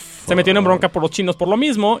 Se metieron en bronca por los chinos por lo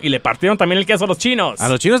mismo y le partieron también el queso a los chinos. ¿A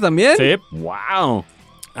los chinos también? Sí. ¡Wow!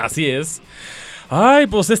 Así es. Ay,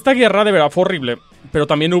 pues esta guerra de verdad fue horrible. Pero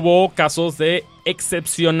también hubo casos de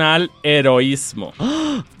excepcional heroísmo.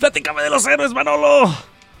 ¡Oh! ¡Platícame de los héroes, Manolo!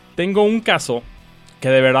 Tengo un caso que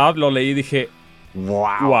de verdad lo leí y dije...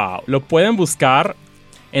 ¡Wow! Lo pueden buscar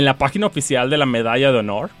en la página oficial de la Medalla de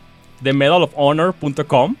Honor, de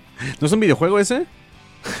medalofhonor.com. ¿No es un videojuego ese?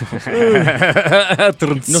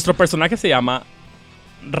 Nuestro personaje se llama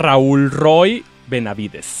Raúl Roy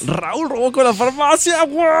Benavides. Raúl robó con la farmacia.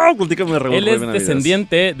 ¡Wow! Platícame de Raúl Él Roy es Benavides.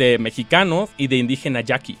 descendiente de mexicanos y de indígena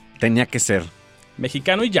yaqui. Tenía que ser.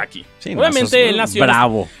 Mexicano y yaqui. Sí, obviamente él nació,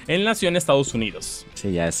 bravo. Él nació en Estados Unidos.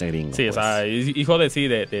 Sí, ya ese gringo. Sí, pues. o sea, hijo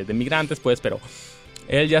de migrantes, pues, pero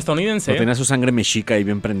él ya estadounidense. No tenía su sangre mexica ahí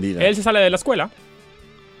bien prendida. Él se sale de la escuela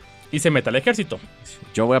y se mete al ejército.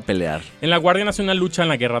 Yo voy a pelear. En la Guardia Nacional lucha en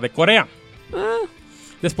la guerra de Corea.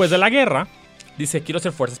 Después de la guerra, dice, quiero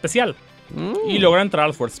ser fuerza especial. Y logra entrar a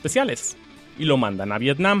las fuerzas especiales. Y lo mandan a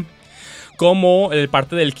Vietnam como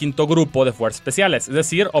parte del 5º grupo de fuerzas especiales. Es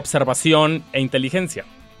decir, observación e inteligencia.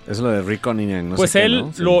 Es lo de Recon y no pues sé qué, él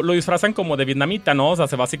 ¿no? Sí. lo disfrazan como de vietnamita, ¿no? O sea,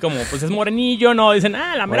 se va así como, pues es morenillo, ¿no? Dicen,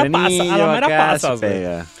 la mera pasa, a la mera pasas, güey.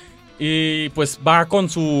 Y pues va con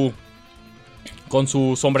su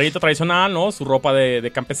sombrerito tradicional, ¿no? Su ropa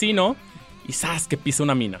de campesino. Y ¡zas! Que pisa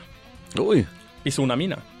una mina. Uy. Pisó una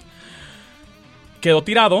mina. Quedó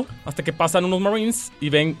tirado hasta que pasan unos Marines y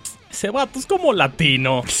ven, ese vato es como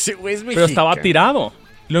latino. Ese güey es Pero estaba tirado.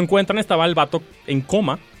 Lo encuentran, estaba el vato en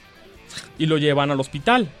coma y lo llevan al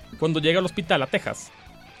hospital. Cuando llega al hospital a Texas,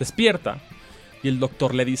 despierta y el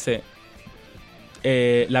doctor le dice,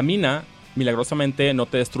 la mina milagrosamente no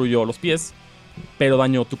te destruyó los pies, pero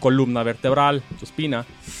dañó tu columna vertebral, tu espina.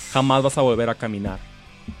 Jamás vas a volver a caminar.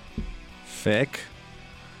 Feck.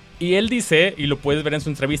 Y él dice, y lo puedes ver en su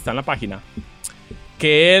entrevista en la página,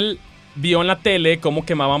 que él vio en la tele cómo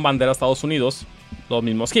quemaban banderas de Estados Unidos, los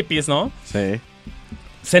mismos hippies, ¿no? Sí.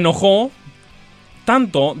 Se enojó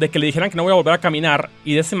tanto de que le dijeran que no voy a volver a caminar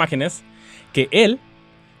y de esas imágenes, que él,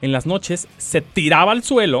 en las noches, se tiraba al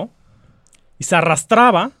suelo y se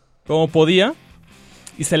arrastraba como podía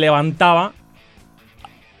y se levantaba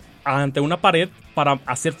ante una pared para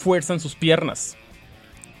hacer fuerza en sus piernas.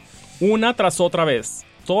 Una tras otra vez.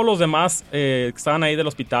 Todos los demás que estaban ahí del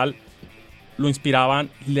hospital lo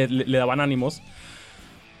inspiraban, le daban ánimos.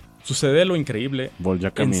 Sucede lo increíble. Volvió a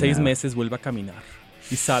En caminar. 6 meses vuelve a caminar.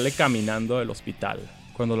 Y sale caminando del hospital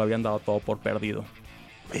cuando lo habían dado todo por perdido.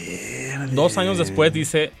 2 años después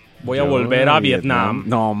dice, voy a volver a Vietnam.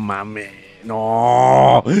 No mames.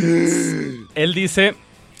 No. Él dice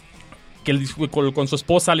que con su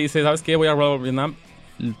esposa le dice, ¿sabes qué? Voy a volver a Vietnam.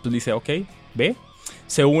 Pues dice, ok, ve.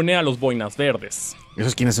 Se une a los Boinas Verdes.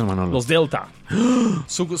 ¿Esos quiénes son, Manolo? Los Delta.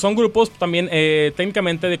 Son grupos también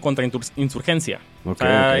técnicamente de contrainsurgencia. Okay,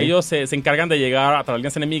 okay. Ellos se encargan de llegar a las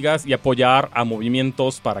líneas enemigas y apoyar a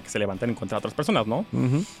movimientos para que se levanten en contra de otras personas, ¿no?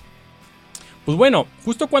 Uh-huh. Pues bueno,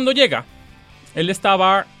 justo cuando llega, él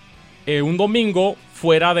estaba un domingo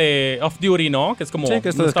fuera de off-duty, ¿no? Que es como sí,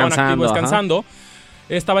 que no estaban activos descansando. Ajá.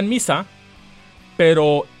 Estaba en misa,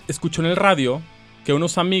 pero escuchó en el radio que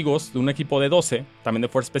unos amigos de un equipo de 12, también de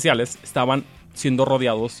fuerzas especiales, estaban siendo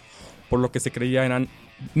rodeados por lo que se creía eran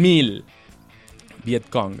 1000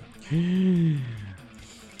 Vietcong.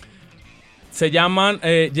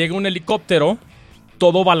 Llega un helicóptero,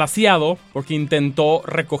 todo balaceado, porque intentó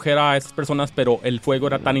recoger a esas personas, pero el fuego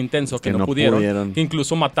era tan intenso que no pudieron. Que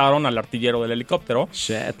incluso mataron al artillero del helicóptero.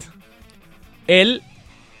 Shit. Él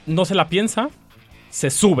no se la piensa,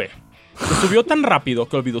 se sube. Se subió tan rápido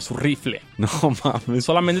que olvidó su rifle. No mames.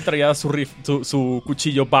 Solamente traía su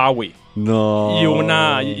cuchillo Bowie. No.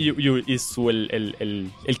 Y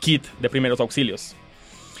el kit de primeros auxilios.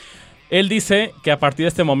 Él dice que a partir de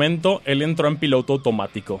este momento él entró en piloto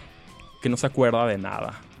automático, que no se acuerda de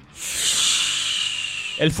nada.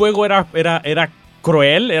 El fuego era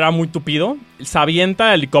cruel, era muy tupido. Se avienta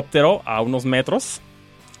el helicóptero a unos metros,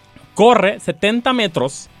 corre 70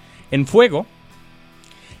 metros en fuego.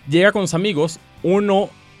 Llega con sus amigos. Uno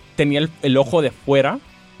tenía el ojo de fuera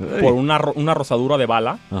por una rosadura de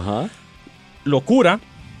bala. Ajá. Lo cura.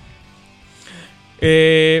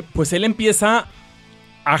 Pues él empieza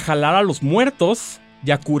a jalar a los muertos y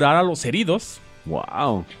a curar a los heridos.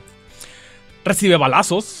 Wow. Recibe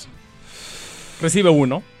balazos. Recibe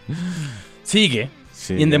uno. sigue,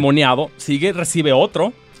 Sí. endemoniado, sigue, recibe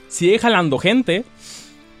otro, sigue jalando gente.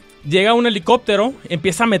 Llega un helicóptero,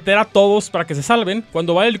 empieza a meter a todos para que se salven.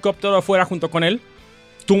 Cuando va el helicóptero afuera junto con él,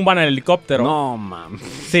 tumban el helicóptero. No, mames.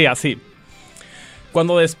 Sí, así.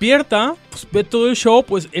 Cuando despierta, pues ve todo el show,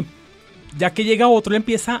 pues ya que llega otro, le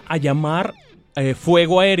empieza a llamar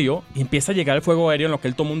fuego aéreo. Y empieza a llegar el fuego aéreo en lo que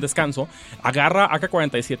él toma un descanso. Agarra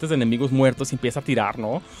AK-47 de enemigos muertos y empieza a tirar,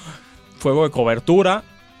 ¿no? Fuego de cobertura.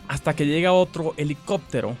 Hasta que llega otro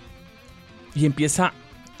helicóptero y empieza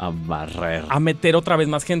A barrer. a meter otra vez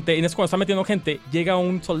más gente. Y en eso, cuando está metiendo gente, llega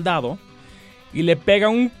un soldado y le pega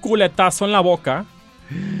un culetazo en la boca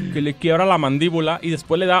que le quiebra la mandíbula, y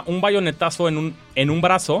después le da un bayonetazo en un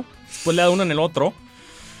brazo, después le da uno en el otro.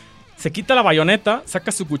 Se quita la bayoneta,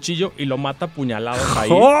 saca su cuchillo y lo mata a puñaladas ahí.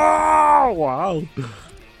 ¡Oh, wow!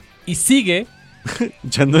 Y sigue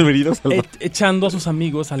Echando heridos al echando a sus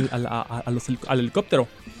amigos al helicóptero.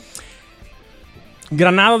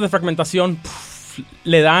 Granadas de fragmentación.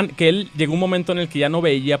 Le dan, que él llegó un momento en el que ya no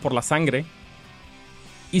veía por la sangre.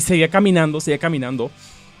 Y seguía caminando.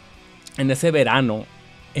 En ese verano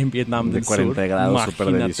en Vietnam de del 40 Sur. grados, súper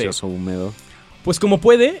Imagínate. delicioso, húmedo. Pues como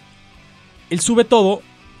puede, él sube todo,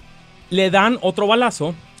 le dan otro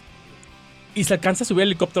balazo y se alcanza a subir el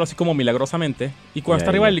helicóptero así como milagrosamente. Y cuando está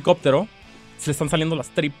arriba del helicóptero, se le están saliendo las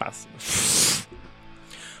tripas.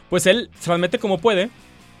 Pues él se las mete como puede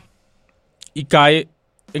y cae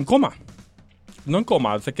en coma. No en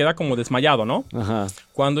coma, se queda como desmayado, ¿no? Ajá.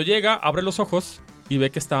 Cuando llega, abre los ojos y ve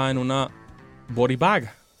que está en una body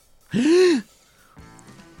bag.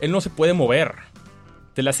 Él no se puede mover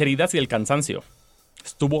de las heridas y del cansancio.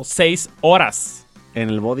 Estuvo 6 horas. En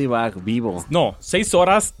el body bag, vivo. No, 6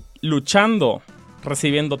 horas luchando,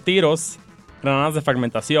 recibiendo tiros, granadas de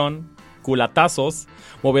fragmentación, culatazos,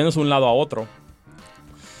 moviéndose de un lado a otro.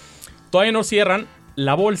 Todavía no cierran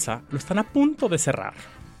la bolsa, lo están a punto de cerrar.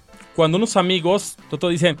 Cuando unos amigos, Toto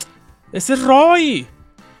dice, ¡ese es Roy!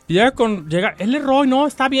 Y llega, él es Roy, no,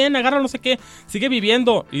 está bien, agarra no sé qué, sigue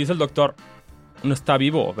viviendo. Y dice el doctor, no está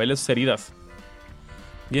vivo, vele sus heridas.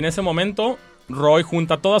 Y en ese momento, Roy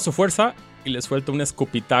junta toda su fuerza y le suelta un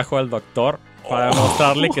escupitajo al doctor para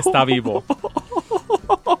mostrarle que está vivo.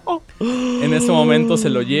 En ese momento se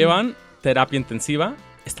lo llevan, terapia intensiva.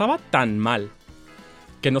 Estaba tan mal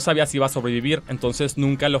que no sabía si iba a sobrevivir, entonces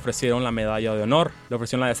nunca le ofrecieron la medalla de honor. Le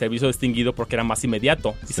ofrecieron la de servicio distinguido porque era más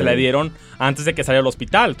inmediato. Y se la dieron antes de que saliera al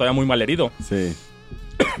hospital, todavía muy mal herido. Sí.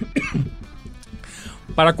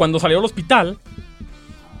 Para cuando salió al hospital,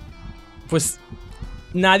 pues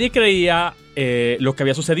nadie creía lo que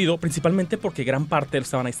había sucedido, principalmente porque gran parte de los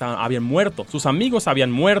que estaban ahí habían muerto. Sus amigos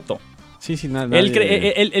habían muerto. Sí, nada. Él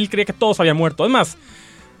cree que todos habían muerto. Además,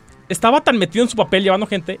 estaba tan metido en su papel llevando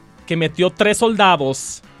gente que metió 3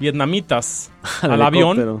 soldados vietnamitas al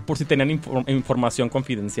avión por si tenían información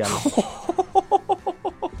confidencial.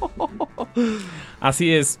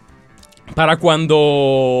 Así es. Para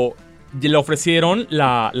cuando le ofrecieron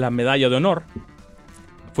la medalla de honor,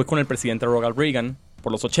 fue con el presidente Ronald Reagan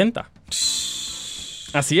por los 80.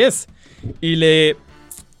 Así es. Y le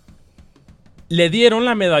dieron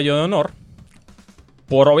la medalla de honor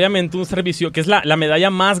por obviamente un servicio que es la medalla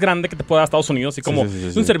más grande que te puede dar Estados Unidos. Y como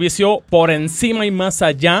es un servicio por encima y más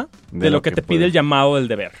allá de lo que te pide el llamado del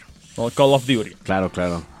deber. O Call of Duty. Claro.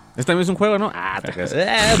 Este también es un juego, ¿no? Ah, te crees.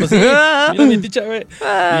 Pues sí. Mira mi ticha, güey.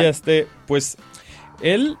 Y pues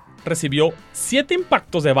él recibió 7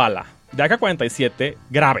 impactos de bala de AK-47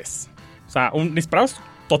 graves. O sea, disparos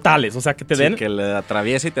totales. O sea, que te den... que le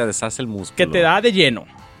atraviesa y te deshace el músculo. Que te da de lleno.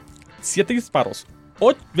 7 disparos.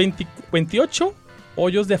 28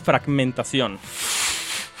 hoyos de fragmentación.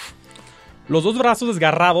 Los 2 brazos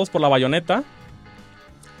desgarrados por la bayoneta.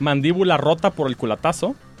 Mandíbula rota por el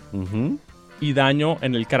culatazo. Y daño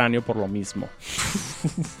en el cráneo por lo mismo.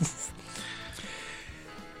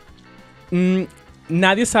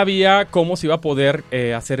 Nadie sabía cómo se iba a poder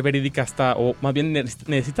hacer verídica o más bien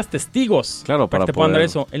necesitas testigos. Claro, para que te puedan dar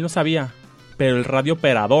eso. Él no sabía, pero el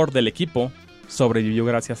radiooperador del equipo sobrevivió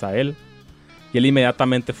gracias a él. Y él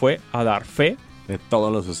inmediatamente fue a dar fe de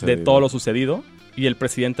todo lo sucedido. Y el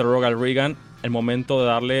presidente Ronald Reagan, al momento de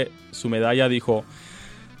darle su medalla, dijo: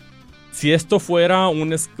 si esto fuera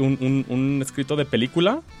un escrito de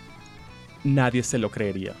película, nadie se lo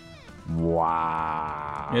creería.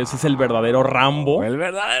 ¡Wow! Ese es el verdadero Rambo. ¡El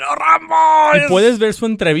verdadero Rambo! Y puedes ver su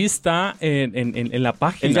entrevista en la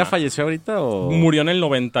página. ¿Él ya falleció ahorita o...? Murió en el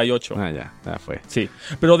 98. Ya fue. Sí.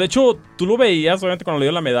 Pero de hecho, tú lo veías, obviamente, cuando le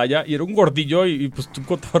dio la medalla, y era un gordillo, y pues tú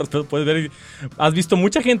con todo respeto puedes ver, has visto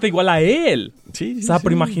mucha gente igual a él. Sí. O sea,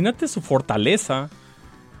 pero imagínate su fortaleza.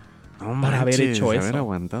 No para haber manches, hecho eso. haber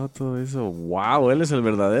aguantado todo eso. Wow, él es el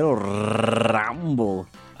verdadero Rambo.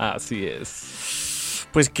 Así es.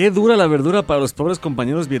 Pues qué dura la verdura para los pobres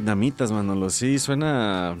compañeros vietnamitas, Manolo. Sí,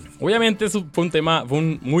 suena... Obviamente eso fue un tema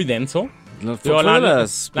muy denso. Fue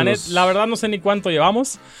La verdad no sé ni cuánto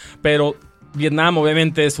llevamos, pero Vietnam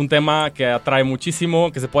obviamente es un tema que atrae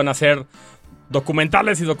muchísimo, que se pueden hacer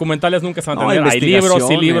documentales y documentales nunca se van a tener. Hay libros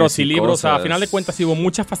y libros y libros. O sea, a final de cuentas hubo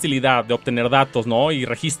mucha facilidad de obtener datos, ¿no? Y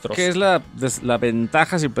registros. Que es la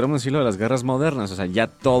ventaja, si podemos decirlo, de las guerras modernas. O sea, ya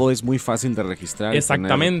todo es muy fácil de registrar.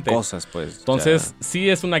 Exactamente. Y tener cosas, pues. Entonces, sí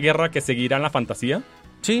es una guerra que seguirá en la fantasía.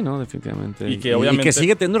 Sí, no, definitivamente. Y que obviamente... Y que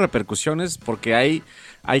sigue teniendo repercusiones porque hay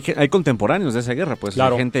contemporáneos de esa guerra, pues.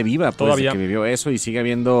 Claro, hay gente viva, pues, todavía. Que vivió eso y sigue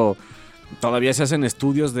habiendo... Todavía se hacen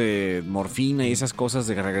estudios de morfina y esas cosas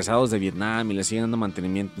de regresados de Vietnam y le siguen dando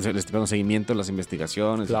mantenimiento, dando seguimiento a las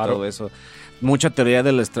investigaciones y todo eso. Mucha teoría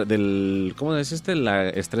del ¿cómo es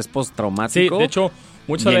estrés postraumático. Sí, de hecho,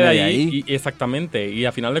 mucha de ahí. Exactamente. Y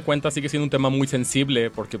a final de cuentas sigue siendo un tema muy sensible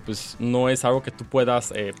porque pues no es algo que tú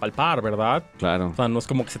puedas palpar, ¿verdad? Claro. O sea, no es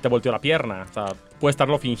como que se te volteó la pierna. O sea, puede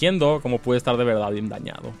estarlo fingiendo como puede estar de verdad bien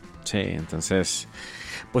dañado. Sí, entonces...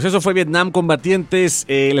 Pues eso fue Vietnam, combatientes.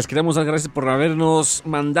 Les queremos dar gracias por habernos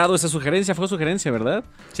mandado esa sugerencia. Fue sugerencia, ¿verdad?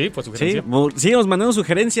 Sí, fue sugerencia. Sí, síganos mandando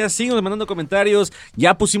sugerencias, síganos mandando comentarios.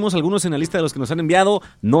 Ya pusimos algunos en la lista de los que nos han enviado.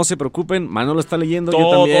 No se preocupen, Manolo está leyendo, yo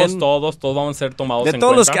también. Todos van a ser tomados en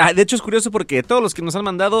todos cuenta. De hecho, es curioso porque todos los que nos han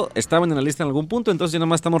mandado estaban en la lista en algún punto. Entonces ya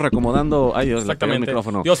nomás estamos reacomodando. Ay, Dios, le pegué el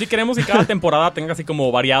micrófono. Yo sí queremos que cada temporada tenga así como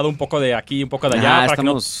variado un poco de aquí, un poco de allá. Para que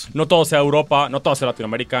no todo sea Europa, no todo sea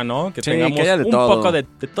Latinoamérica, ¿no? Que tengamos un poco de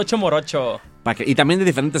tocho morocho. Y también de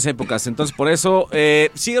diferentes épocas. Entonces, por eso,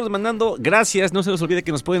 síganos mandando. Gracias. No se les olvide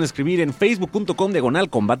que nos pueden escribir en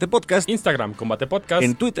facebook.com/Combate Podcast. Instagram, Combate Podcast.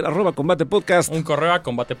 En Twitter, @Combate Podcast. Un correo a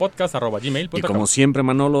combatepodcast@gmail.com. Y como siempre,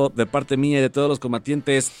 Manolo, de parte mía y de todos los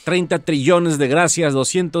combatientes, 30 trillones de gracias,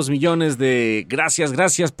 200 millones de gracias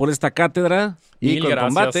por esta cátedra. Y Mil gracias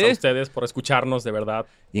combate, a ustedes por escucharnos, de verdad.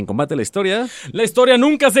 Y en combate la historia. La historia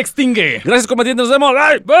nunca se extingue. Gracias, combatientes. Nos vemos.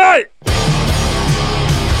 Bye.